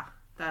 Yeah,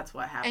 that's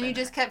what happened. and you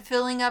just kept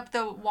filling up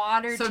the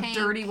water So tank.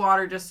 dirty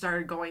water just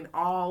started going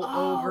all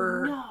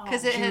over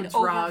because it had Jude's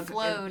rug.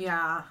 overflowed.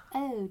 Yeah,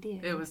 Oh, dear.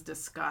 it was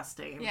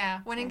disgusting. Yeah,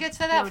 when it gets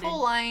to that Loaded.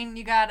 full line,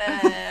 you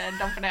gotta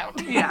dump it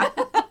out. Yeah.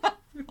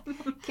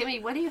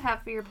 Kimmy, what do you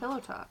have for your pillow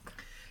talk?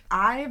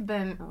 I've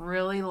been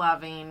really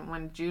loving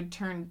when Jude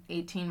turned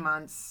 18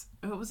 months.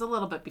 It was a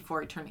little bit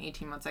before he turned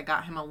 18 months. I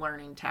got him a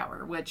learning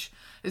tower, which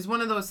is one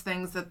of those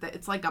things that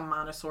it's like a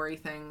Montessori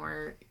thing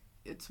where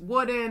it's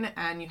wooden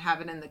and you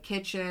have it in the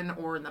kitchen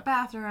or in the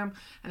bathroom,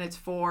 and it's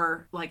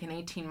for like an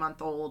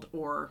 18-month-old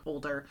or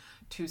older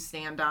to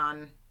stand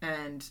on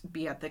and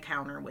be at the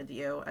counter with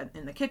you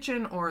in the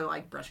kitchen or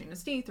like brushing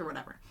his teeth or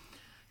whatever.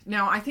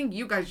 Now, I think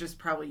you guys just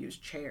probably use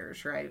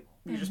chairs, right?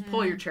 You just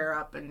pull your chair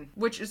up, and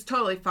which is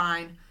totally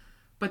fine.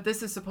 But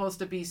this is supposed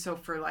to be so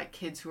for like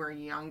kids who are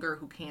younger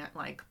who can't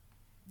like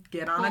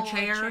get on Pull a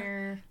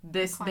chair.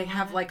 They climb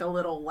have it. like a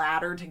little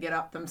ladder to get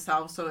up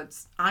themselves, so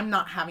I'm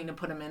not having to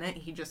put him in it.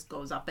 He just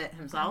goes up it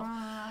himself.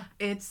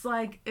 It's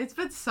like it's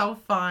been so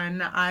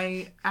fun.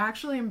 I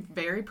actually am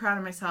very proud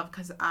of myself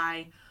because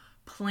I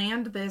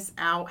planned this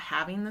out,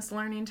 having this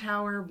learning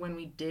tower when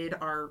we did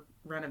our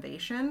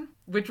renovation,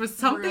 which was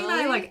something I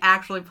Really? like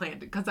actually planned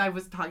because I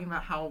was talking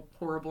about how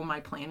horrible my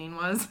planning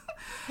was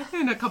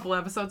in a couple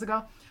episodes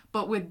ago.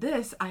 But with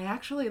this, I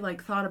actually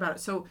like thought about it.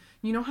 So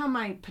you know how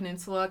my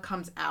peninsula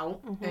comes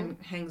out and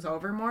hangs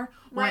over more?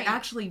 Well, Right. I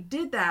actually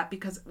did that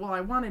because, well, I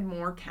wanted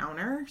more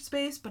counter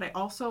space, but I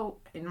also,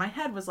 in my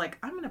head, was like,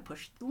 I'm going to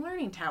push the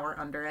learning tower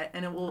under it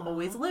and it will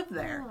always live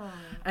there.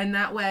 And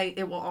that way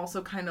it will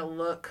also kind of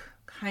look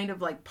kind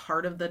of like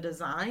part of the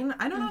design.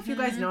 I don't know if you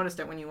guys noticed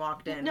it when you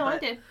walked in. No, but, I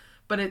did.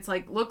 But it's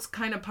like, looks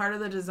kind of part of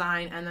the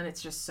design, and then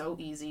it's just so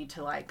easy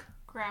to like,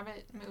 Grab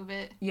it, move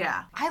it.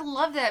 yeah. I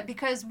love that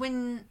because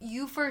when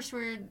you first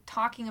were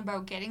talking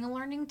about getting a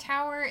learning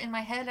tower, in my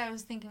head I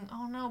was thinking,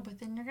 oh no, but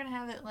then you're going to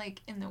have it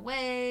like in the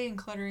way and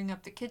cluttering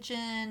up the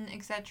kitchen,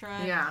 etc.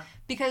 Yeah.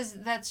 Because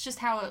that's just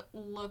how it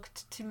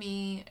looked to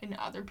me in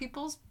other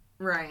people's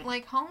Right.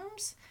 like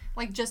homes,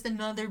 like just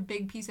another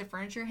big piece of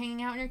furniture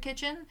hanging out in your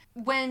kitchen.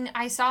 When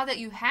I saw that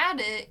you had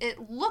it,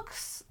 it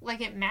looks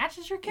like it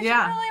matches your kitchen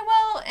Yeah. really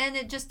well, and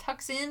it just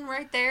tucks in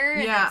right there.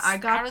 And Yeah, it's I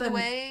got out of the the-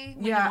 way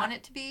when yeah. you want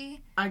it to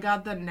be. I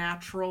got the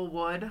natural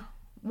wood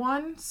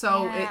one,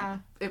 so Yeah.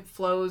 it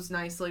flows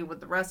nicely with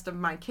the rest of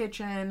my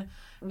kitchen.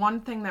 One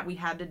thing that we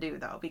had to do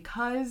though,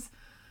 because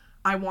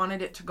I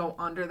wanted it to go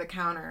under the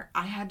counter,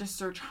 I had to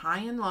search high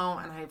and low,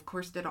 and I of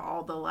course did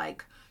all the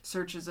like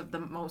searches of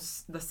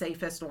the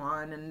safest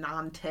one and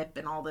non-tip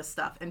and all this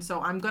stuff. And so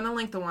I'm gonna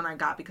link the one I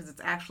got because it's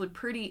actually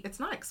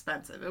it's not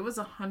expensive. It was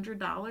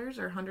 $100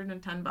 or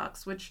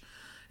 $110, which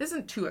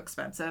isn't too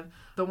expensive.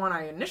 The one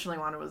I initially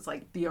wanted was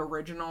like the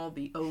original,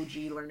 the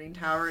OG learning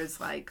tower is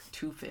like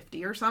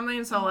 $250 or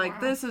something. So like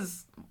this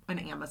is an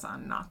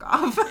Amazon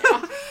knockoff.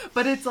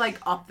 But it's like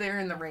up there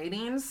in the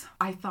ratings.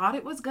 I thought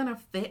it was gonna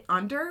fit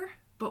under,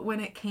 but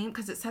when it came,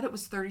 because it said it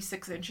was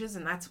 36 inches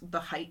and that's the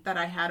height that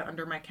I had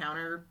under my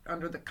counter,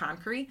 under the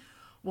concrete.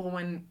 Well,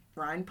 when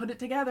Ryan put it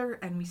together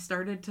and we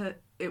started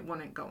it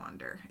wouldn't go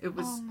under. It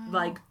was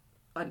like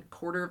a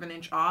quarter of an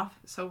inch off.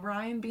 So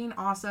Ryan, being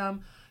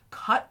awesome,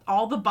 cut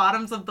all the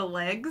bottoms of the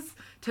legs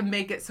to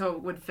make it so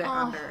it would fit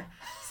under.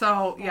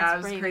 So yeah,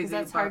 it was crazy.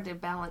 That's but- hard to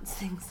balance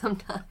things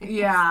sometimes.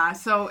 yeah,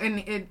 so, and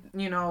it,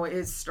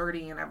 is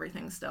sturdy and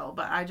everything still,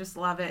 but I just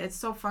love it. It's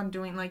so fun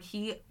doing, like,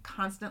 he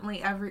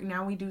constantly,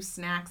 now we do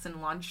snacks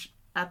and lunch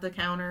at the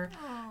counter,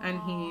 and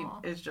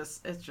it's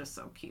just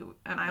so cute,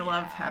 and I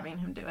love having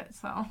him do it,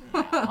 so.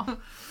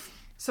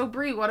 So,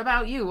 Brie, what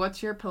about you?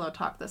 What's your pillow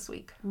talk this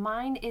week?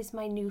 Mine is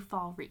my new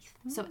fall wreath.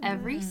 So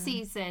every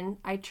season,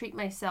 I treat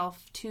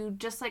myself to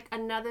just like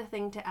another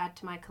thing to add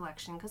to my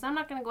collection because I'm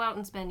not going to go out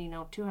and spend,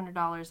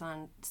 $200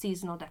 on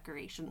seasonal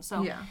decorations.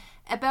 So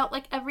about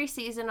like every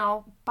season,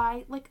 I'll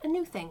buy like a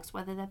new thing, so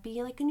whether that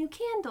be like a new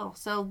candle.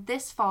 So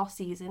this fall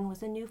season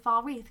was a new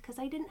fall wreath because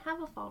I didn't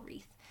have a fall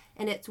wreath.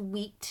 And it's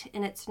wheat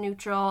and it's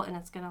neutral and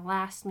it's going to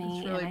last me.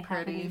 It's really and I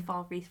have a pretty. new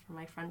fall wreath for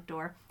my front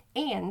door.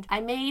 And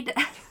I made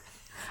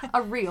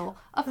a reel.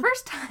 A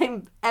first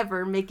time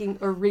ever making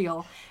a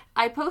reel.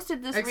 I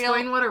posted this reel.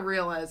 Explain what a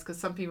reel is, because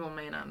some people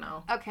may not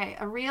know. Okay,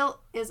 a reel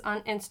is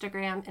on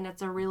Instagram, and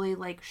it's a really,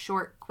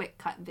 short, quick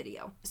cut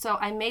video. So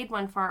I made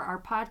one for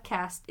our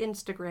podcast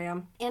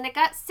Instagram, and it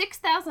got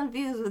 6,000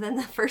 views within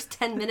the first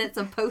 10 minutes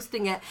of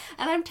posting it.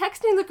 And I'm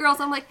texting the girls,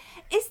 I'm like,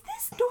 is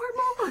this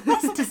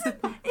normal?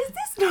 Is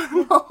this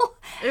normal?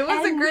 It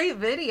was a And great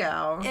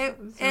video. It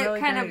really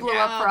kind of great. blew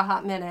up for a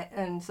hot minute.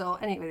 And so,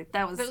 anyway,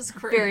 that was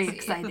very crazy.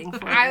 exciting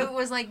for me. I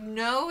was like,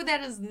 no,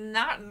 that is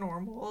not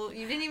normal.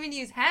 You didn't even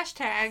use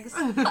hashtags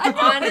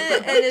on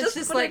it, and it's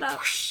just put like, it up.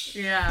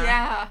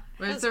 yeah.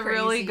 But it it's was a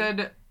really crazy.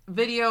 good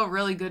video,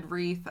 really good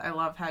wreath. I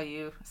love how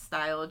you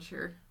styled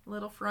your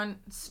little front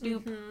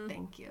stoop.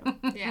 Thank you.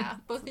 Yeah,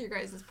 both of your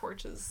guys'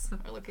 porches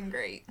are looking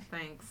great.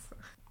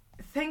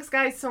 Thanks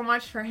guys so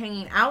much for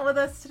hanging out with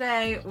us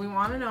today. We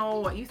want to know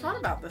what you thought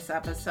about this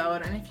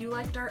episode and if you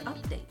liked our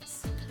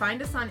updates.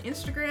 Find us on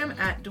Instagram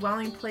at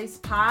Dwelling Place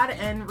Pod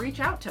and reach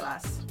out to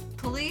us.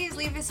 Please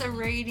leave us a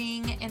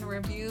rating and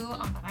review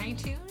on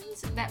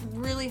iTunes. That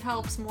really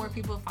helps more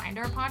people find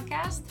our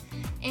podcast.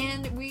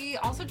 And we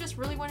also just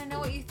really want to know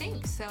what you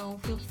think, so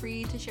feel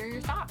free to share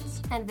your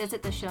thoughts. And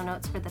visit the show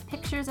notes for the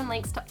pictures and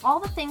links to all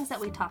the things that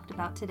we talked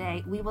about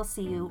today. We will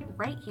see you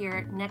right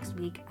here next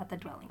week at the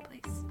Dwelling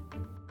Place.